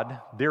God,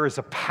 there is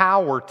a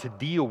power to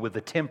deal with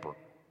the temper.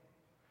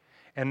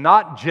 And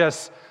not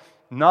just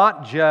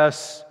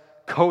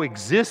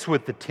coexist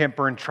with the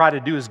temper and try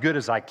to do as good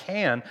as I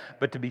can,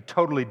 but to be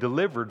totally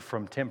delivered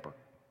from temper.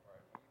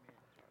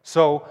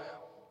 So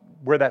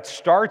where that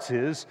starts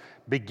is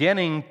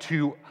beginning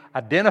to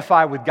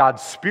identify with God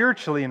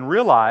spiritually and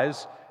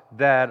realize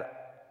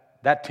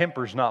that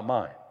temper's not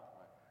mine.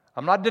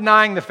 I'm not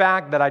denying the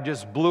fact that I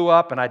just blew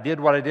up and I did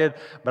what I did,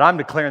 but I'm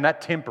declaring that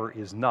temper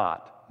is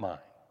not mine.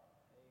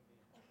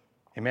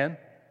 Amen?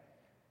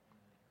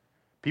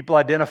 People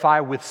identify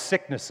with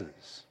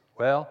sicknesses.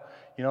 Well,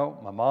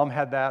 my mom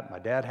had that, my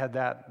dad had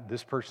that,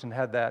 this person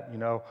had that,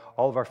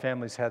 all of our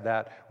families had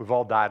that. We've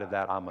all died of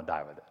that. I'm going to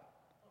die with it.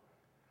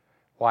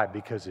 Why?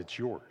 Because it's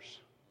yours.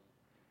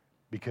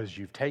 Because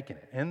you've taken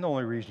it. And the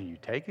only reason you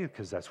take it is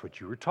because that's what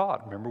you were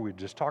taught. Remember, we were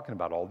just talking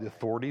about all the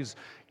authorities.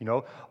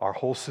 Our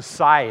whole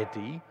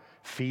society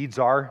feeds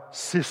our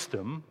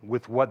system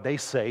with what they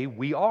say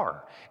we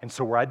are. And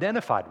so we're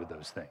identified with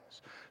those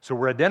things. So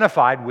we're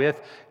identified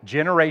with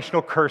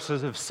generational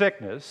curses of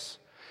sickness.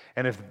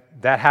 And if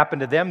that happened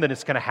to them, then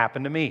it's going to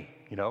happen to me.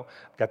 I've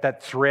got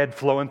that thread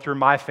flowing through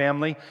my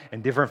family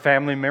and different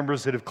family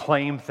members that have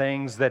claimed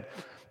things that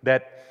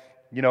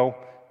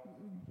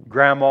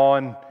grandma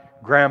and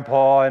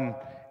grandpa and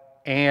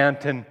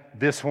aunt and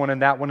this one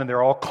and that one, and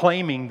they're all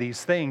claiming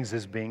these things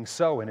as being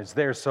so, and it's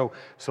there. So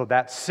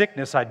that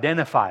sickness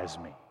identifies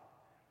me.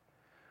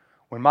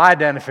 When my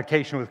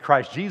identification with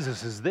Christ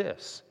Jesus is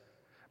this: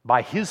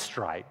 by His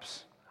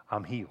stripes,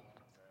 I'm healed.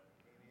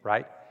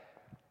 Right?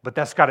 But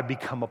that's got to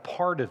become a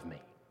part of me.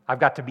 I've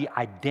got to be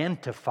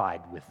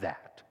identified with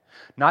that.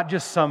 Not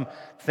just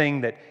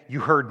something that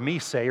you heard me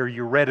say or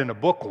you read in a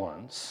book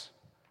once.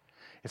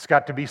 It's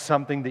got to be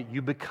something that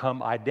you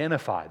become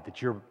identified,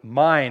 that your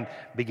mind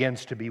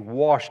begins to be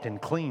washed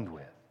and cleaned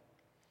with.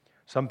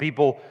 Some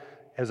people,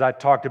 as I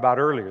talked about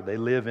earlier, they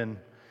live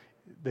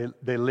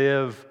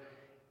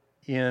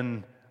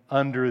in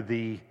under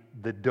the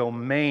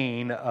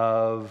domain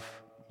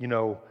of,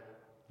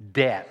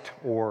 debt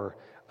or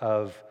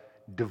of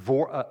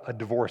a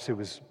divorce. It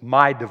was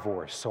my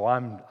divorce, so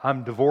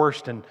I'm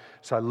divorced, and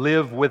so I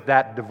live with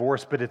that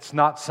divorce, but it's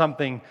not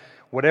something.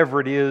 Whatever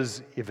it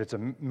is, if it's a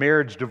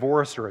marriage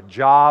divorce or a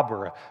job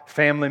or a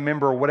family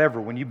member or whatever,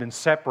 when you've been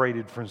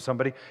separated from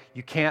somebody,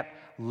 you can't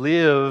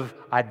live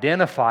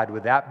identified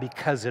with that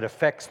because it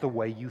affects the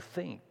way you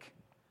think.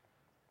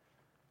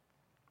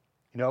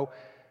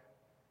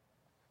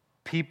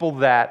 People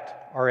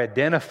that are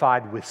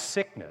identified with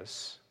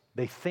sickness,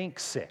 they think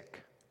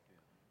sick.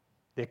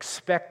 They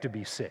expect to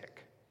be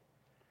sick.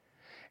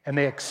 And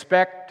they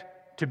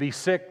expect to be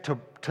sick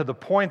to the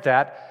point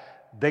that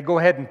they go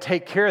ahead and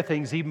take care of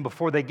things even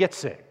before they get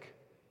sick.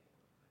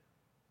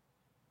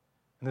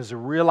 And there's a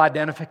real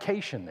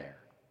identification there.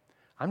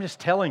 I'm just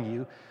telling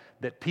you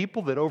that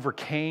people that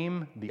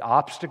overcame the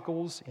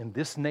obstacles in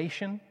this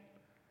nation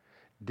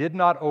did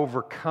not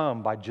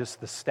overcome by just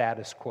the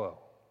status quo.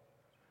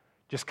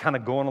 Just kind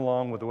of going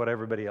along with what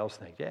everybody else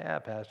thinks. Yeah,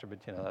 Pastor, but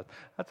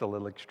that's a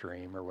little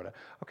extreme or whatever.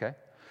 Okay,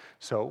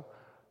 so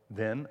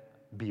then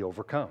be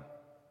overcome.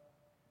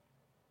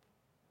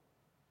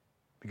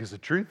 Because the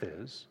truth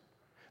is,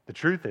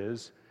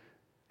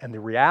 and the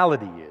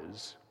reality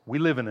is, we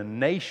live in a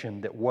nation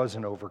that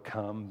wasn't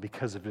overcome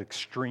because of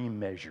extreme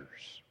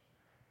measures.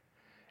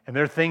 And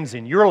there are things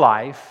in your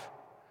life,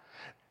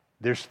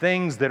 there's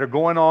things that are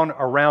going on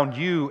around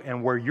you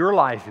and where your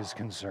life is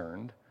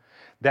concerned,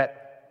 that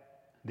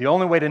the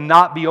only way to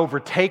not be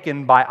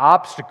overtaken by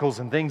obstacles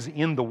and things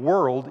in the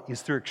world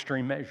is through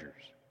extreme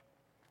measures.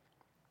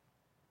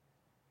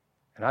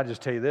 And I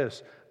just tell you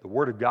this, the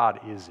Word of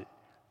God is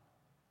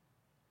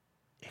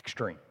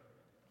extreme.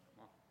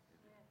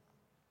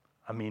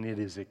 I mean, it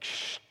is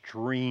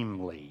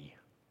extremely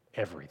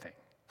everything.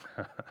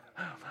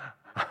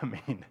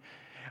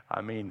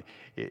 I mean,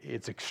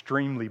 it's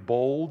extremely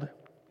bold.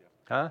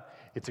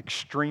 It's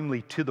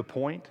extremely to the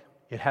point.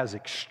 It has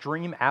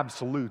extreme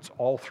absolutes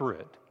all through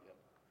it.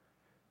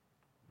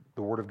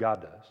 The Word of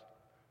God does.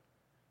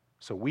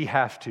 So we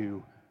have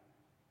to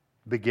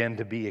begin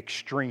to be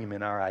extreme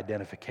in our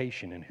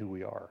identification in who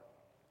we are.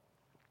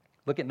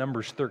 Look at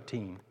Numbers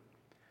 13.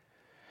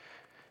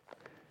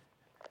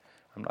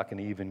 I'm not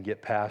going to even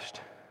get past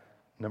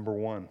number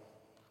 1.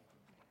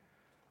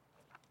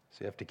 So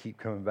you have to keep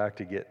coming back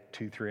to get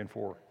 2, 3, and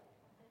 4.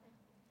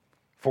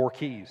 4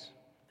 keys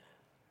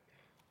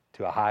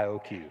to a high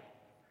OQ.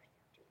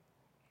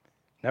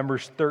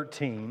 Numbers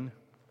 13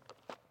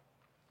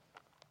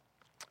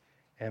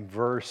 and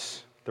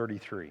verse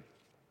 33.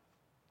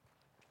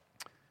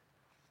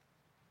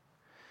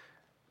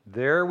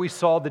 There we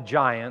saw the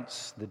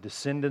giants, the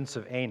descendants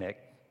of Anak,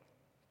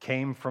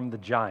 came from the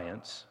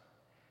giants,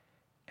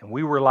 and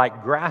we were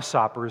like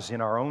grasshoppers in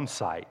our own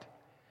sight,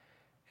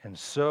 and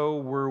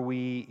so were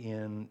we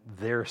in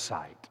their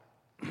sight.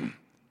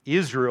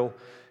 Israel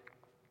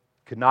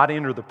could not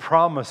enter the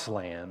promised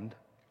land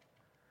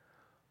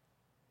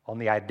on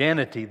the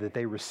identity that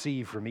they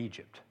received from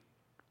Egypt.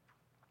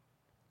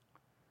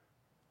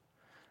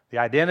 The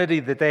identity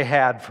that they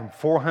had from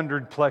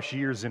 400 plus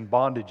years in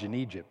bondage in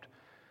Egypt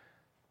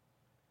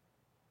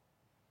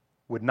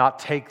would not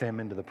take them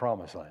into the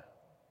promised land.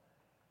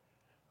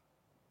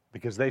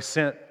 because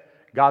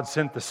God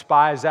sent the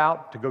spies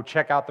out to go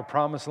check out the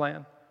promised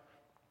land.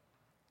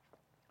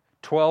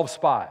 12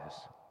 spies.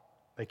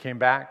 They came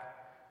back.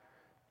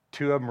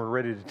 2 of them were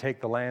ready to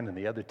take the land, and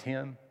the other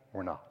 10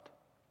 were not.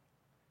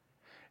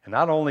 And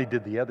not only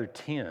did the other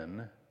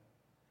 10,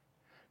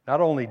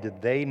 not only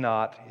did they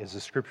not, as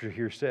the scripture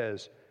here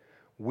says,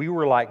 we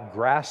were like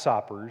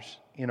grasshoppers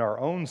in our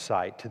own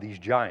sight to these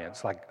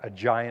giants, like a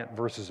giant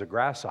versus a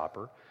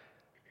grasshopper,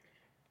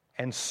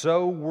 and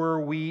so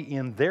were we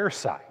in their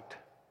sight.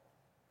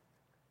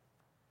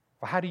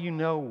 Well, how do you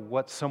know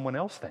what someone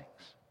else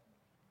thinks?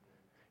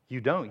 You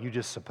don't, you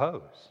just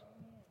suppose.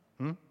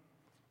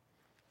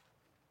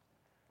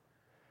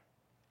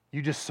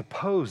 You just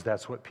suppose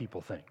that's what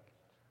people think.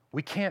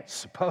 We can't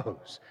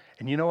suppose.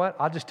 And you know what?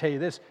 I'll just tell you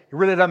this. It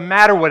really doesn't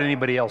matter what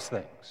anybody else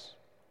thinks.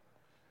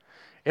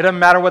 It doesn't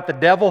matter what the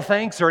devil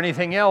thinks or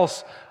anything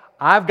else.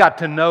 I've got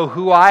to know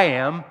who I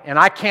am, and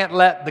I can't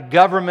let the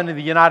government of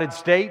the United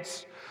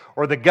States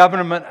or the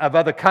government of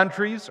other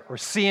countries or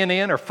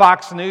CNN or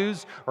Fox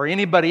News or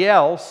anybody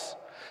else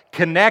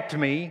connect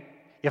me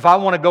if I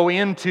want to go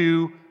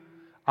into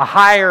a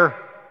higher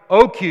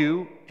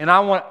OQ and I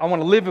want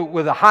to live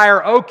with a higher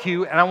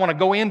OQ and I want to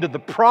go into the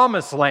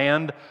promised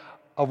land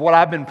of what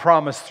I've been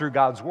promised through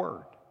God's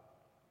Word.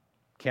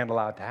 Can't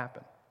allow it to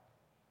happen.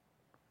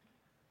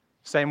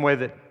 Same way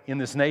that in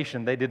this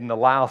nation they didn't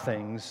allow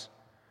things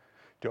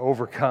to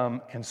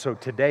overcome, and so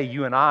today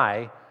you and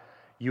I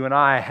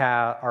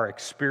are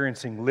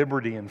experiencing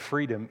liberty and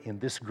freedom in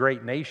this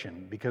great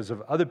nation because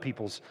of other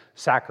people's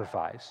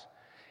sacrifice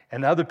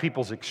and other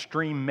people's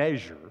extreme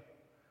measure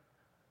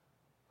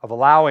of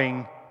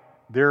allowing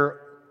their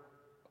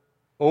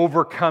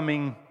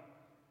overcoming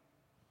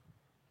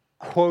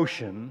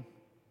quotient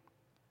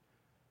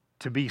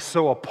to be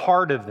so a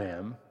part of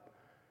them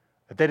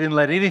that they didn't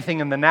let anything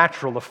in the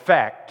natural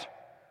affect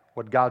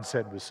what God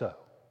said was so.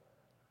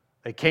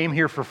 They came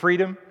here for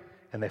freedom,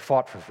 and they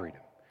fought for freedom.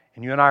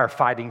 And you and I are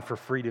fighting for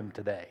freedom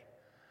today.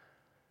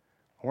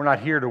 We're not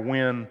here to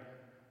win.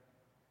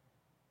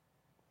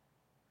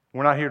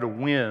 We're not here to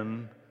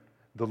win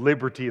the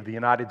liberty of the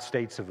United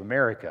States of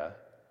America.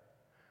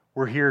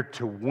 We're here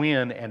to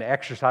win and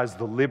exercise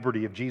the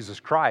liberty of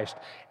Jesus Christ,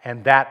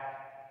 and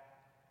that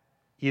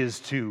is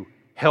to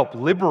help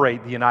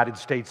liberate the United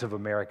States of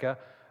America,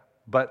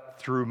 but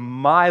through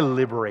my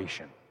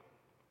liberation.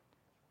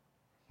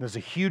 There's a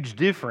huge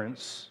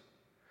difference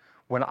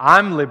when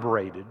I'm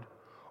liberated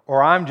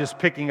or I'm just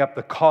picking up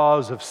the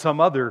cause of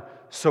some other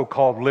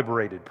so-called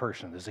liberated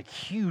person. There's a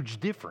huge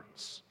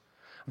difference.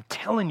 I'm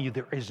telling you,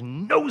 there is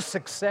no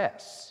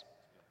success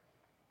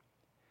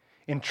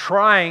in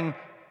trying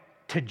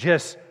to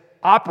just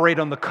operate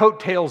on the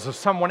coattails of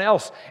someone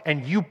else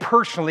and you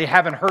personally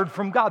haven't heard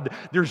from God.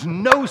 There's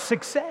no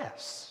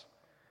success.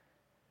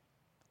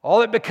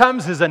 All it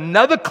becomes is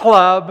another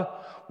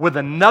club with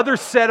another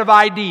set of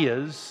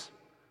ideas.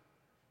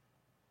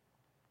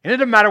 And it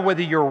doesn't matter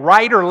whether you're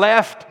right or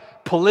left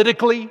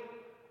politically.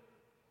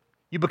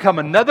 You become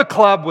another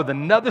club with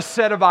another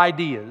set of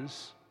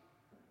ideas.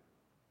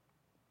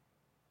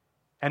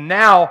 And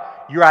now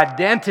your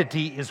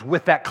identity is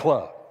with that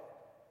club.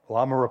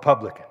 Well, I'm a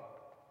Republican.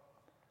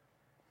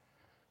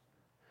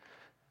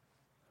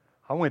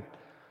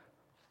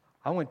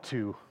 I went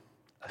to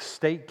a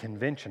state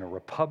convention, a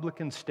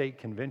Republican state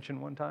convention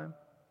one time.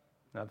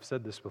 And I've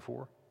said this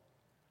before.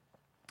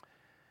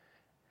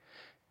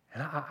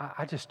 And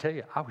I just tell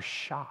you, I was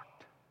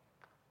shocked.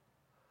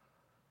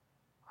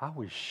 I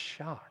was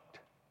shocked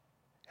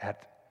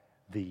at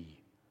the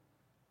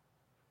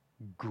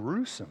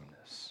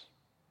gruesomeness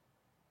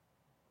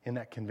in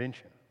that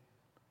convention.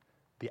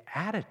 The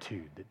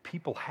attitude that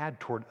people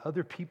had toward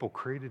other people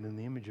created in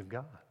the image of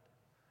God.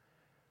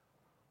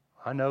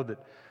 I know that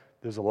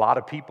there's a lot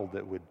of people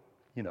that would,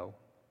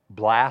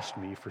 blast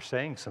me for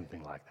saying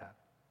something like that.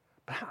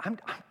 But I'm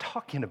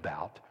talking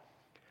about,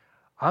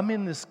 I'm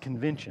in this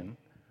convention,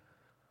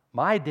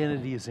 my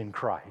identity is in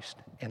Christ,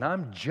 and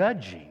I'm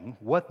judging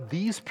what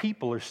these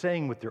people are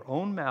saying with their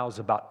own mouths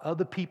about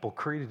other people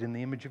created in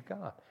the image of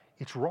God.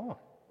 It's wrong.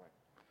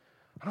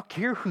 I don't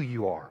care who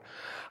you are.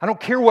 I don't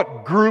care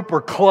what group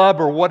or club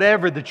or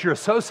whatever that you're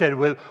associated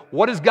with.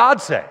 What does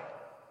God say?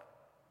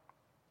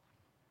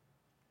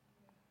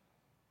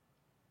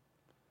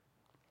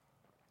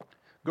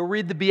 Go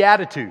read the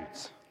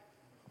Beatitudes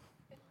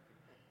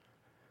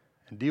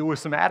and deal with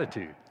some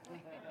attitude.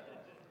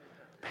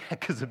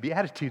 Because the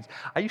Beatitudes,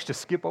 I used to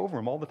skip over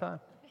them all the time.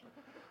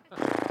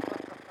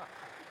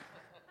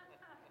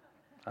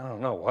 I don't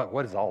know,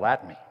 what does all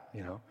that mean,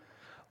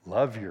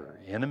 Love your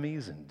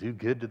enemies and do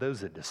good to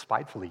those that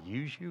despitefully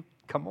use you.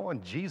 Come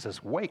on,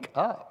 Jesus, wake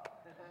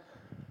up.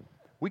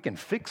 We can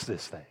fix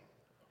this thing.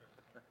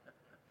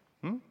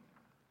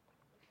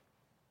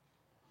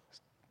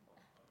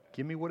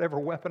 Give me whatever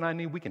weapon I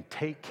need. We can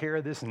take care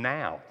of this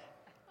now.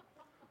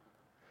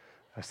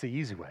 That's the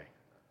easy way.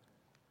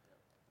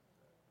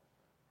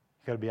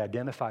 You've got to be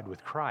identified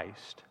with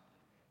Christ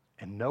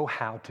and know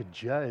how to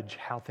judge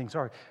how things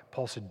are.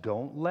 Paul said,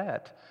 don't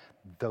let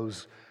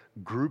those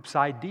groups'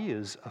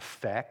 ideas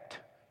affect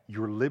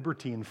your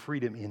liberty and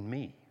freedom in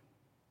me,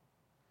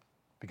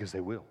 because they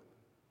will.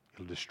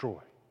 It'll destroy.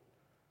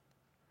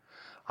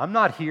 I'm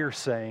not here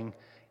saying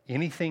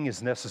anything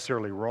is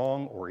necessarily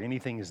wrong or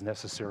anything is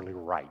necessarily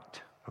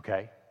right,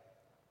 okay?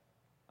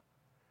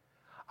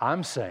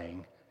 I'm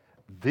saying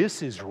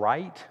this is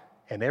right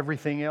and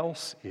everything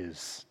else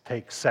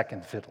takes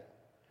second fiddle.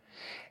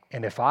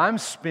 And if I'm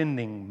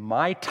spending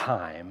my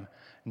time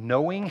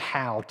knowing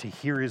how to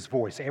hear His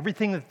voice,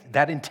 everything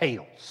that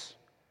entails,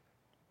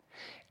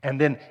 and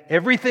then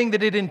everything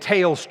that it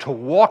entails to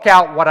walk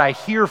out what I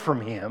hear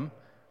from Him,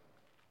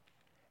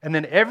 and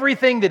then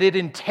everything that it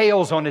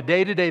entails on a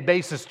day-to-day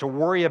basis to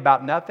worry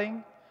about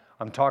nothing,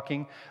 I'm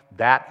talking,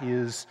 that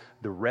is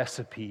the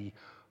recipe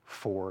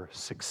for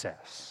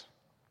success.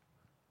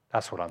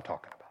 That's what I'm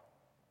talking about.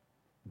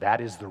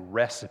 That is the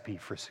recipe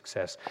for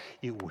success.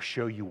 It will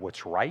show you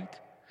what's right.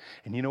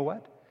 And you know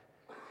what?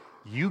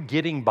 You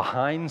getting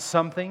behind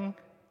something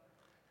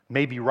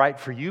may be right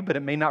for you, but it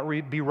may not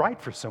be right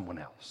for someone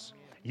else.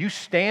 You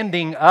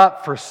standing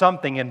up for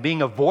something and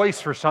being a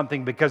voice for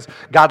something because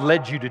God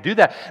led you to do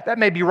that, that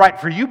may be right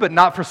for you, but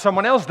not for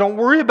someone else. Don't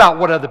worry about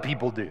what other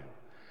people do.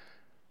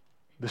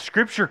 The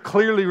Scripture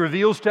clearly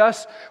reveals to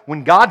us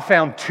when God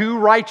found 2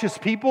 righteous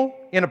people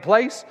in a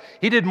place,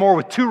 He did more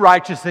with 2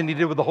 righteous than He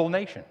did with the whole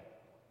nation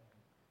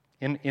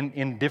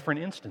in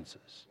different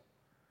instances.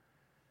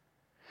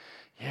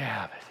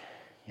 Yeah, but,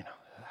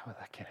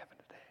 that can't happen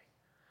today.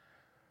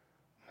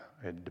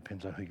 No, it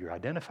depends on who you're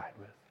identified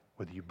with,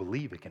 whether you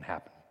believe it can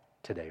happen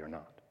today or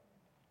not.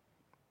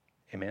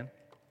 Amen?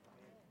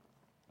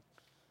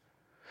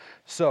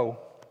 So,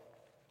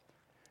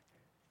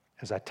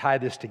 as I tie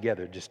this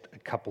together, just a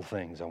couple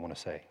things I want to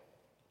say.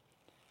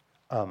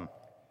 I'm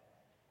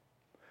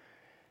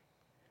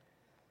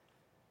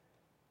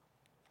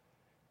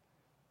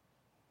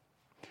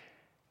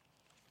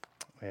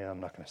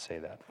not going to say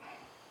that.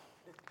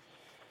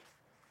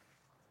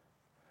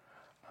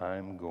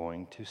 I'm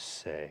going to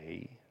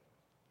say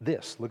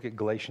this. Look at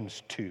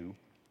Galatians 2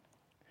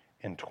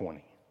 and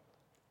 20.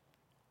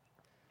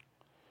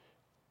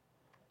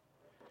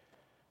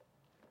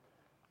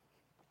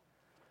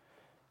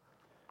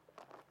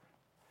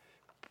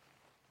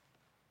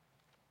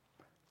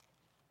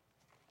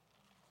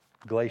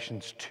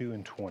 Galatians 2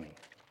 and 20.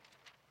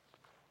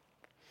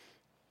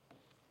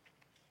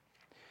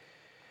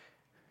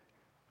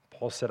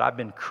 Paul said, I've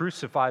been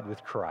crucified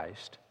with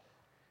Christ.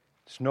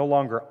 It's no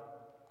longer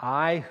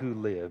I who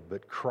live,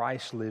 but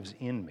Christ lives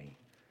in me.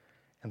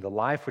 And the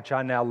life which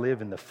I now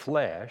live in the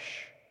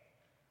flesh,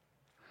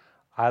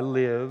 I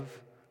live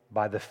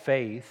by the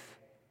faith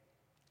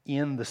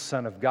in the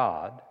Son of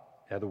God,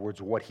 in other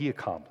words, what He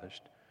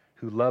accomplished,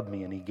 who loved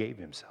me and He gave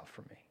Himself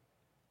for me.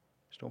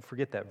 Just don't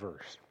forget that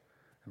verse.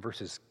 The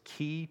verse is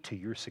key to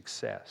your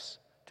success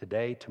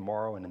today,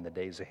 tomorrow, and in the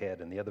days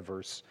ahead. And the other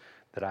verse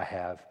that I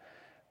have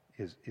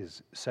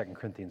is 2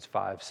 Corinthians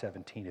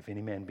 5:17. If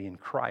any man be in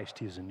Christ,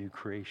 he is a new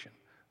creation.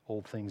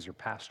 Old things are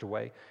passed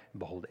away, and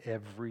behold,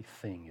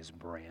 everything is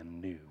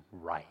brand new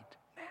right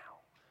now.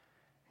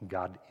 And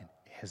God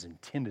has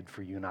intended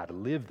for you and I to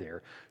live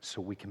there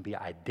so we can be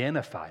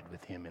identified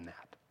with Him in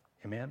that.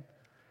 Amen?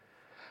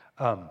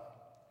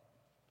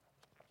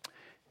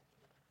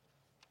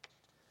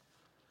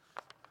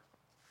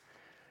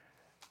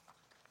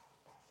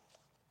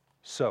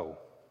 So,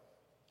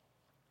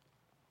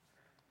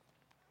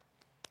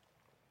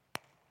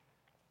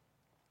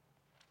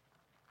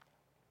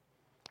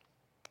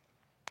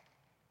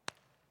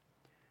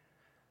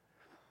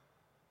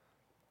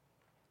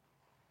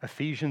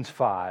 Ephesians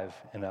 5,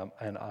 and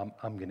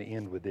I'm going to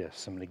end with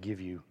this. I'm going to give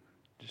you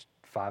just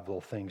 5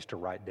 little things to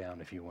write down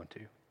if you want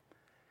to.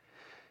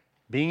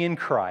 Being in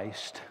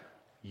Christ,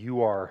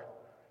 you are,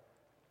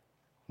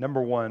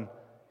 number 1,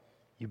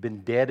 you've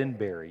been dead and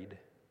buried.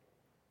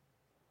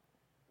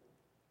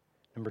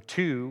 Number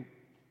 2,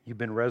 you've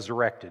been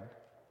resurrected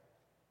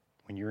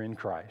when you're in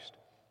Christ.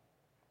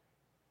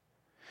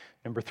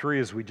 Number 3,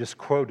 as we just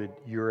quoted,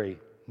 you're a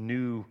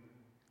new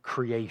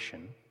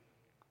creation.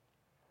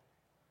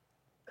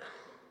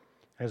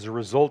 As a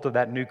result of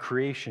that new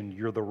creation,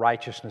 you're the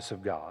righteousness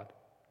of God.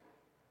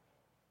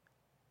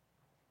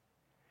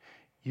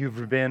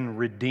 You've been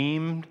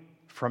redeemed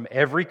from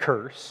every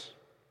curse.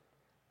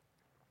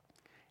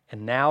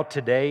 And now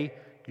today,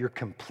 you're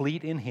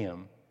complete in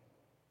Him.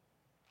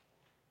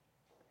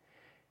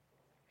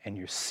 And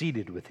you're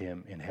seated with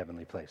Him in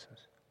heavenly places.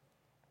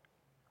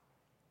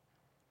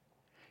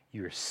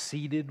 You're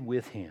seated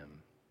with Him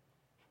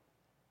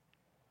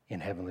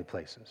in heavenly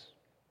places.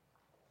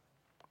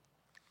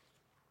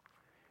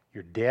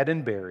 You're dead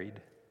and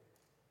buried.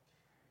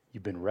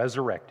 You've been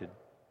resurrected.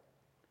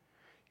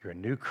 You're a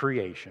new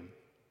creation.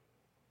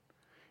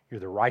 You're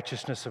the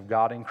righteousness of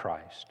God in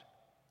Christ.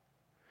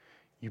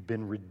 You've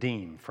been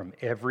redeemed from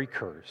every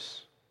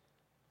curse.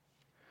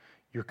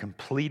 You're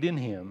complete in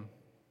Him.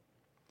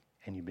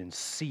 And you've been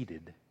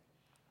seated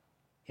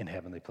in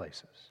heavenly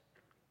places.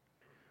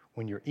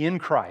 When you're in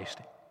Christ,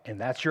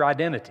 and that's your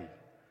identity,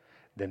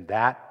 then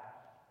that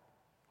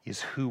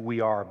is who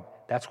we are.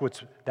 That's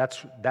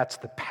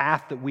the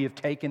path that we have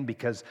taken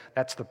because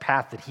that's the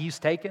path that He's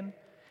taken,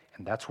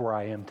 and that's where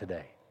I am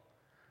today.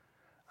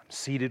 I'm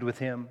seated with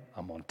Him.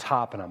 I'm on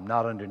top and I'm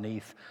not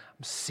underneath.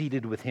 I'm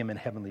seated with Him in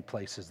heavenly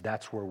places.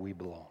 That's where we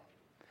belong.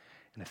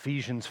 In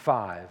Ephesians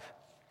 5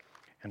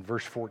 and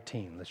verse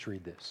 14, let's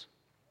read this.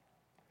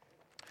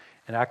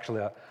 And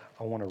actually,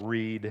 I want to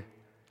read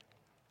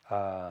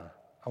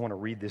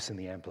this in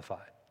the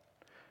Amplified.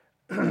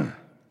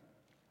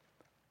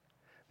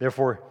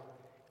 Therefore,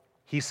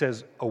 he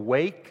says,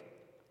 "Awake,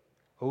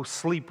 O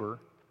sleeper,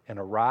 and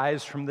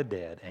arise from the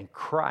dead, and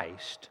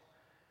Christ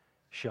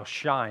shall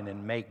shine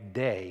and make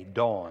day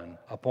dawn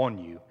upon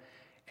you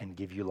and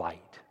give you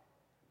light.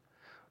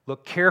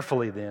 Look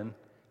carefully then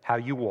how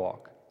you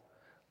walk.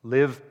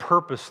 Live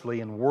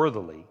purposely and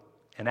worthily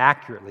and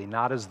accurately,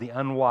 not as the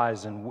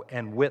unwise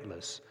and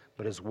witless,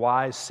 but as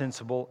wise,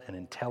 sensible, and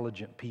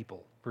intelligent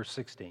people." Verse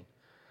 16.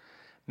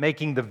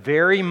 "Making the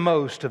very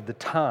most of the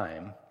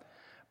time,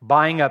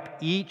 buying up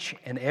each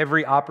and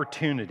every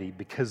opportunity,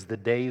 because the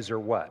days are"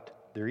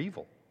 what? They're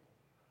evil.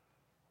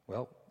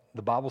 Well,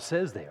 the Bible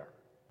says they are.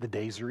 The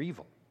days are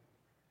evil.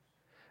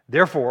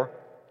 "Therefore,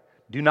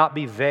 do not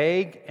be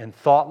vague and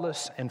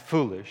thoughtless and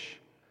foolish,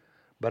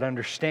 but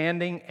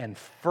understanding and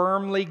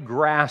firmly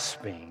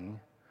grasping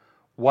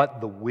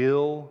what the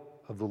will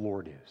of the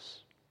Lord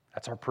is."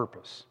 That's our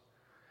purpose.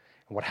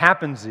 And what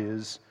happens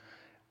is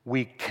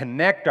we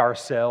connect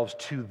ourselves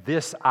to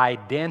this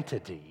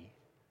identity.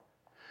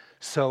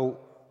 So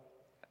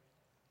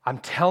I'm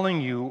telling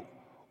you,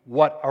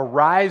 what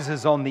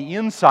arises on the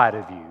inside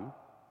of you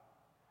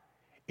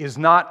is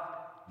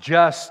not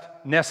just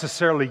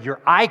necessarily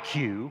your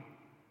IQ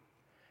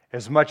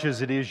as much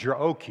as it is your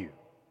OQ.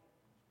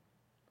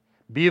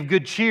 "Be of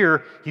good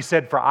cheer," he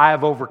said, "for I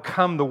have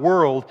overcome the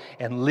world,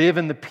 and live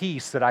in the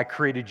peace that I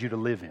created you to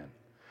live in."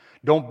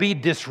 Don't be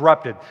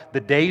disrupted.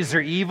 The days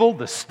are evil,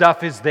 the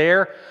stuff is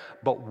there,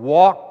 but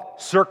walk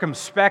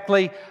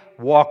circumspectly,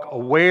 walk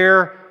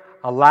aware,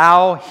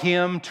 allow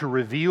Him to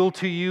reveal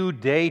to you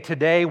day to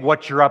day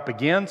what you're up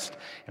against.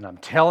 And I'm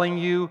telling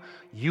you,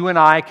 you and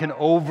I can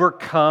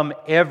overcome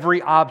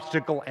every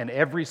obstacle and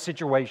every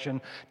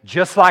situation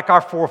just like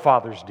our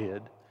forefathers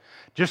did.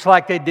 Just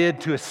like they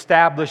did to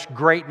establish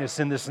greatness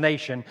in this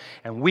nation.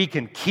 And we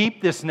can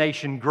keep this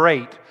nation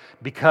great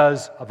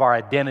because of our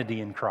identity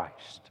in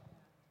Christ.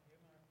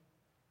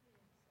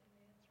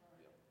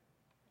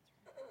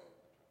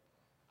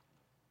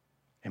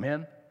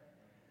 Amen?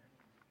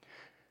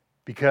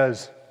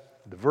 Because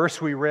the verse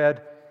we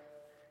read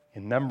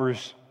in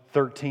Numbers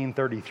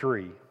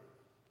 13:33,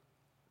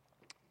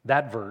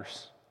 that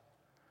verse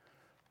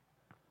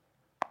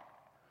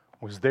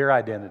was their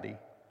identity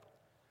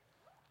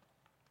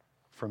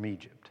from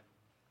Egypt.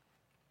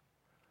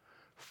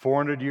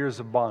 400 years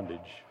of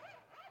bondage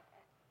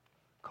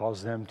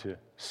caused them to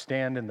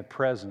stand in the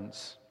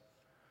presence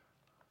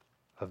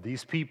of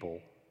these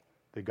people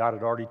that God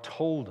had already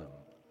told them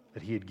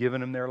that He had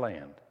given them their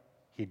land.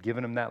 He had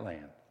given them that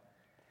land.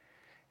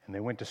 And they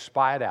went to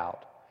spy it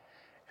out,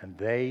 and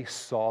they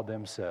saw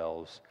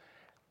themselves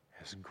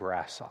as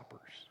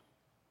grasshoppers.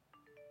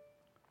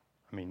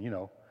 I mean,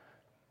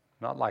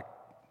 not like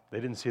they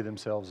didn't see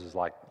themselves as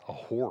like a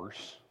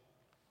horse.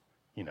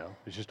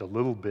 It's just a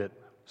little bit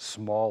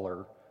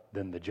smaller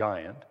than the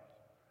giant.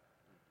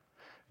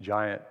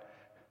 Giant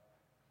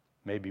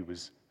maybe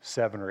was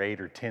 7 or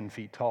 8 or 10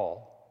 feet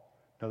tall.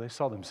 No, they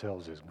saw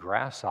themselves as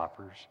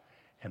grasshoppers,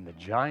 and the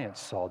giants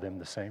saw them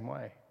the same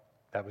way.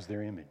 That was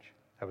their image.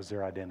 That was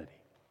their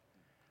identity.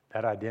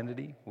 That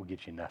identity will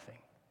get you nothing.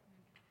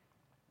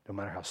 No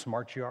matter how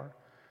smart you are,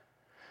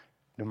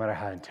 no matter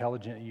how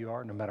intelligent you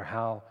are, no matter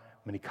how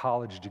many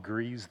college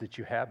degrees that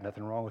you have,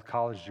 nothing wrong with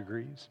college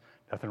degrees,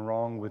 nothing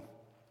wrong with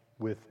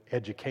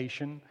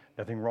education,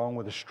 nothing wrong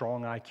with a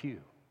strong IQ.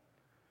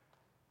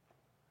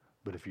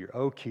 But if your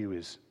OQ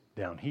is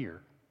down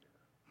here,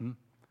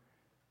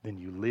 then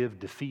you live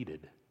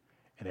defeated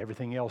and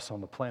everything else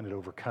on the planet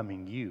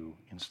overcoming you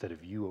instead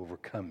of you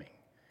overcoming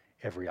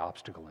every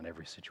obstacle in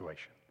every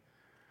situation.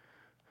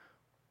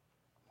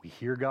 We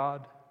hear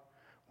God,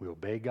 we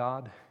obey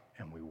God,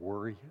 and we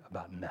worry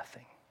about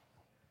nothing.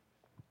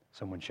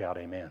 Someone shout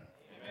amen.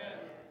 Amen.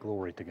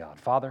 Glory to God.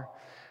 Father,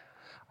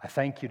 I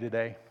thank you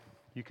today.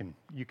 You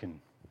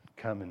can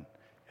come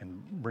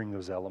and bring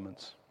those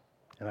elements.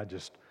 And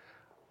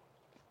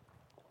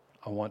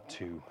I want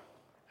to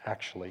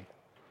actually,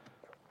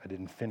 I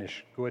didn't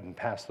finish. Go ahead and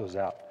pass those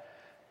out.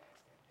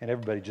 And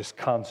everybody just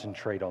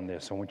concentrate on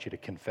this. I want you to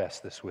confess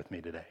this with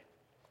me today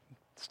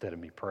instead of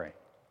me praying.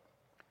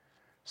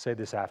 Say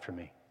this after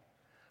me.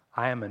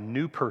 I am a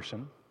new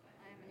person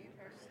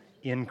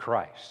in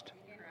Christ.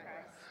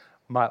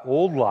 My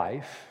old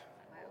life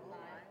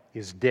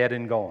is dead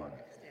and gone.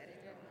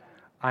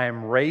 I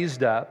am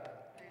raised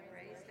up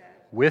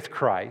with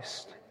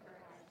Christ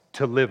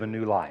to live a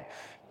new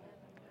life.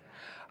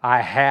 I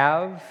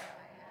have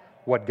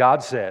what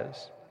God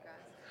says.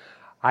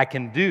 I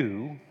can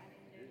do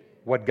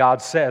what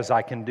God says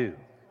I can do.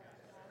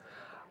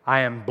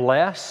 I am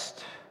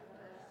blessed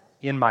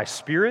in my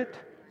spirit,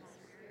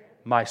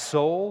 my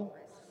soul,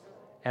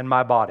 and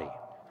my body,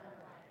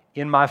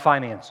 in my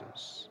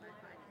finances,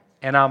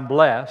 and I'm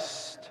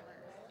blessed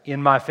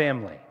in my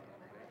family.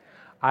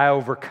 I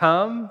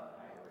overcome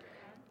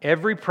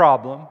every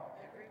problem,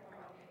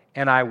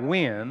 and I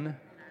win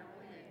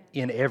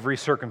in every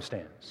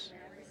circumstance.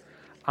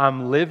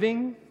 I'm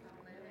living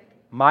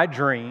my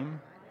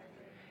dream,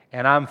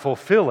 and I'm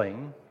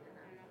fulfilling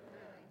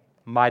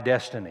my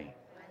destiny.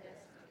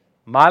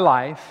 My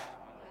life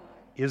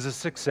is a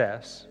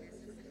success,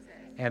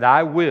 and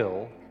I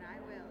will,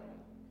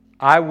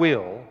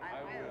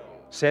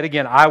 say it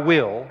again, I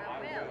will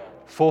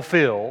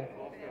fulfill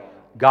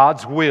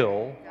God's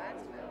will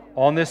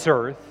on this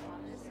earth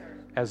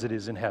as it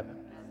is in heaven.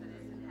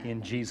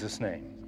 In Jesus' name.